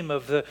theme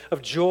of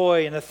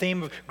joy and the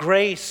theme of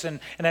grace, and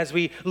as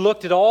we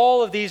looked at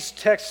all of these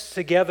texts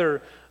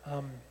together,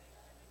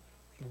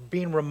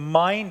 being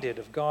reminded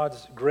of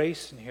God's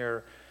grace in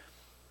here,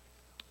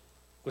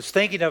 was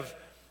thinking of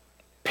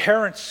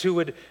parents who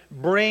would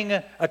bring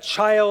a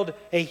child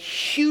a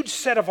huge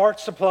set of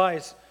art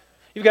supplies.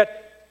 You've got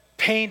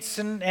paints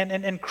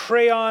and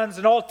crayons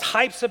and all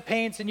types of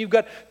paints, and you've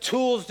got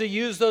tools to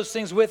use those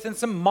things with, and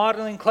some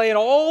modeling clay and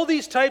all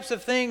these types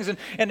of things,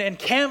 and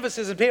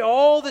canvases and paint,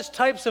 all these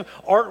types of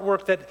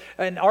artwork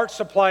and art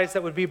supplies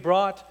that would be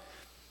brought.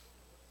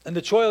 And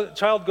the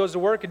child goes to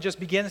work and just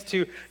begins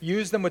to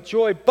use them with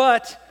joy,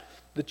 but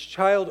the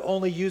child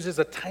only uses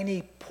a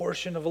tiny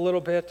portion of a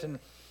little bit, and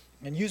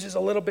uses a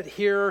little bit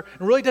here,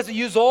 and really doesn't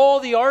use all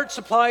the art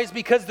supplies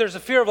because there's a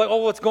fear of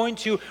it's going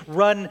to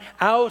run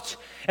out.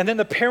 And then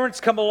the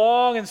parents come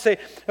along and say,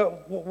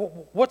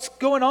 what's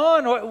going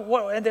on?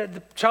 And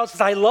the child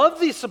says, I love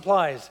these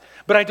supplies,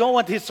 but I don't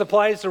want these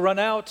supplies to run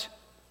out.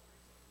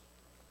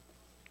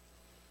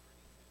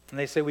 And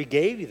they say, we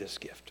gave you this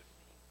gift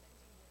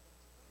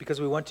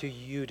because we want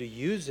you to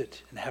use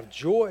it and have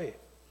joy.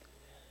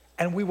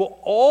 And we will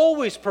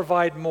always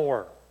provide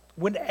more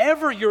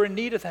whenever you're in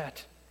need of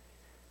that.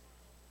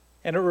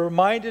 And it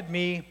reminded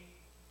me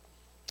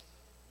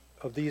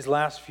of these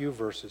last few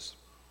verses.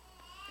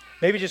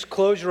 Maybe just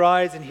close your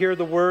eyes and hear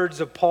the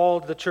words of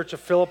Paul to the church of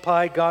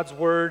Philippi, God's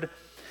word,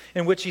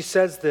 in which he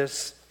says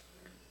this,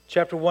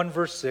 chapter 1,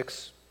 verse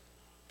 6.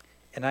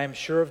 And I am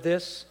sure of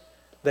this,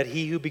 that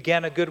he who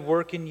began a good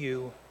work in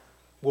you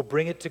will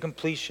bring it to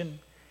completion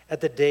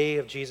at the day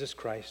of Jesus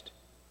Christ.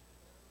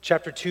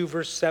 Chapter 2,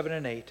 verse 7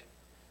 and 8.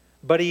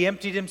 But he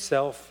emptied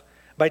himself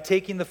by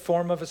taking the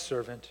form of a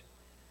servant,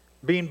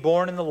 being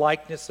born in the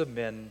likeness of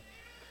men,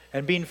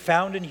 and being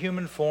found in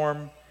human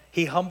form,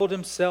 he humbled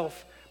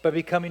himself by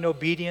becoming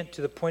obedient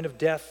to the point of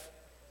death,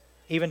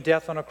 even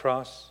death on a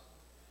cross.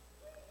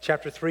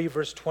 Chapter 3,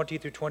 verse 20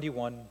 through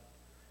 21.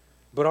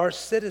 But our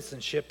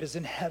citizenship is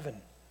in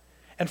heaven,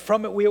 and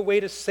from it we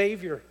await a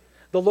Savior,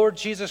 the Lord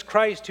Jesus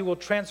Christ, who will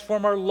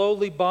transform our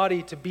lowly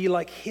body to be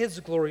like his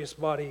glorious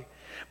body,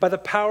 by the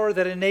power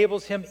that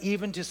enables him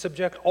even to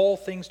subject all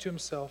things to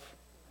himself.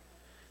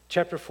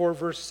 Chapter 4,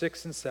 verse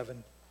 6 and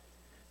 7.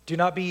 Do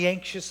not be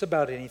anxious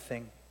about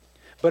anything,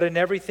 but in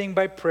everything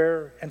by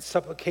prayer and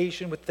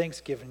supplication with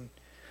thanksgiving,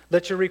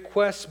 let your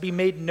requests be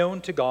made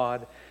known to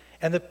God,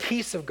 and the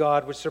peace of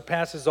God, which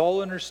surpasses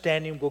all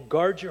understanding, will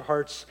guard your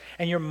hearts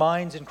and your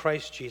minds in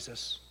Christ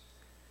Jesus.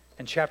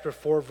 And chapter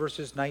 4,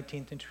 verses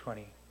 19 and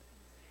 20.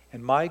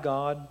 And my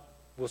God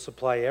will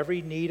supply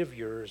every need of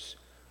yours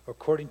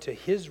according to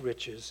his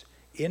riches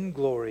in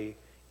glory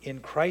in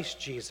Christ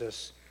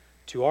Jesus.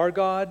 To our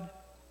God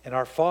and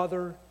our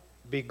Father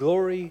be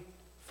glory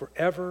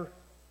forever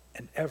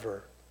and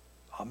ever.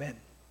 Amen.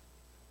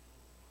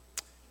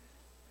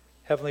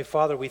 Heavenly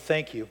Father, we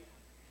thank you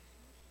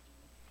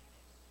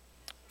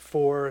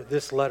for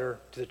this letter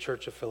to the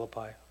church of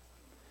Philippi.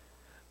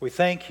 We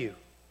thank you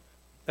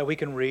that we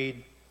can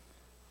read,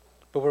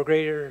 but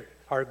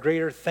our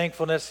greater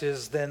thankfulness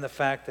is then the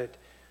fact that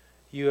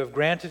you have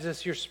granted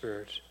us your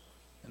Spirit.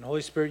 And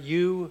Holy Spirit,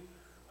 you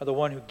are the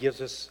one who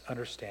gives us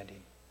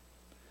understanding.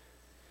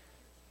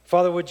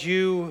 Father, would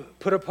you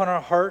put upon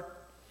our heart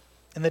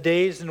in the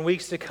days and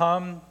weeks to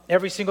come,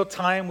 every single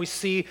time we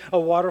see a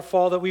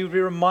waterfall, that we would be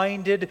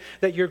reminded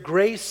that your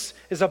grace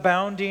is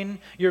abounding,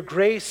 your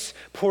grace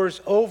pours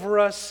over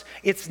us,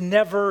 it's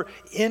never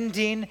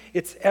ending,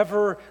 it's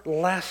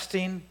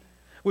everlasting.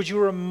 Would you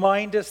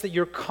remind us that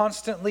you're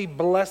constantly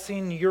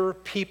blessing your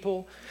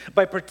people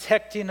by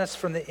protecting us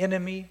from the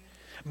enemy,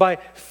 by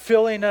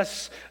filling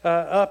us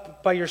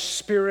up by your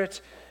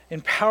Spirit,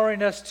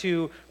 empowering us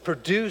to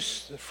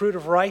produce the fruit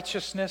of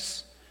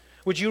righteousness?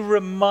 Would you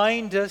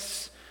remind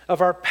us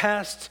of our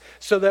past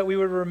so that we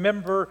would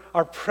remember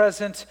our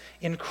present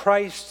in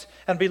Christ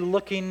and be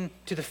looking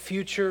to the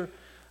future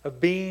of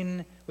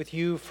being with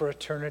you for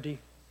eternity?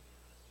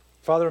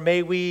 Father,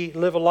 may we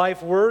live a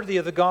life worthy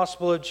of the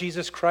gospel of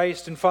Jesus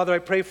Christ. And Father, I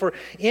pray for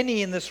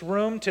any in this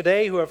room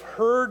today who have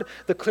heard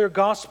the clear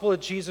gospel of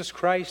Jesus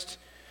Christ,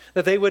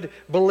 that they would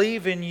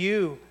believe in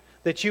you,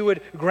 that you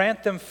would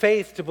grant them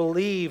faith to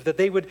believe, that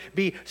they would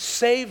be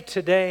saved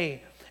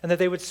today, and that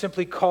they would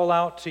simply call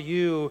out to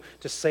you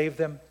to save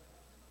them.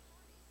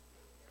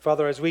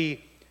 Father, as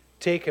we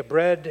take a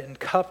bread and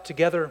cup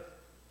together,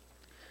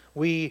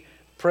 we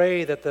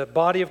pray that the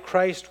body of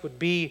Christ would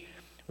be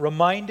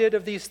reminded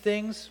of these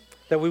things,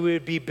 that we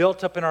would be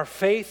built up in our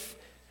faith,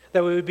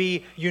 that we would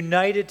be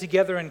united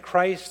together in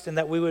Christ, and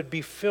that we would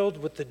be filled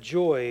with the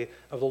joy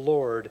of the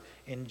Lord.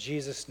 In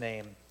Jesus'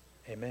 name,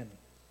 amen.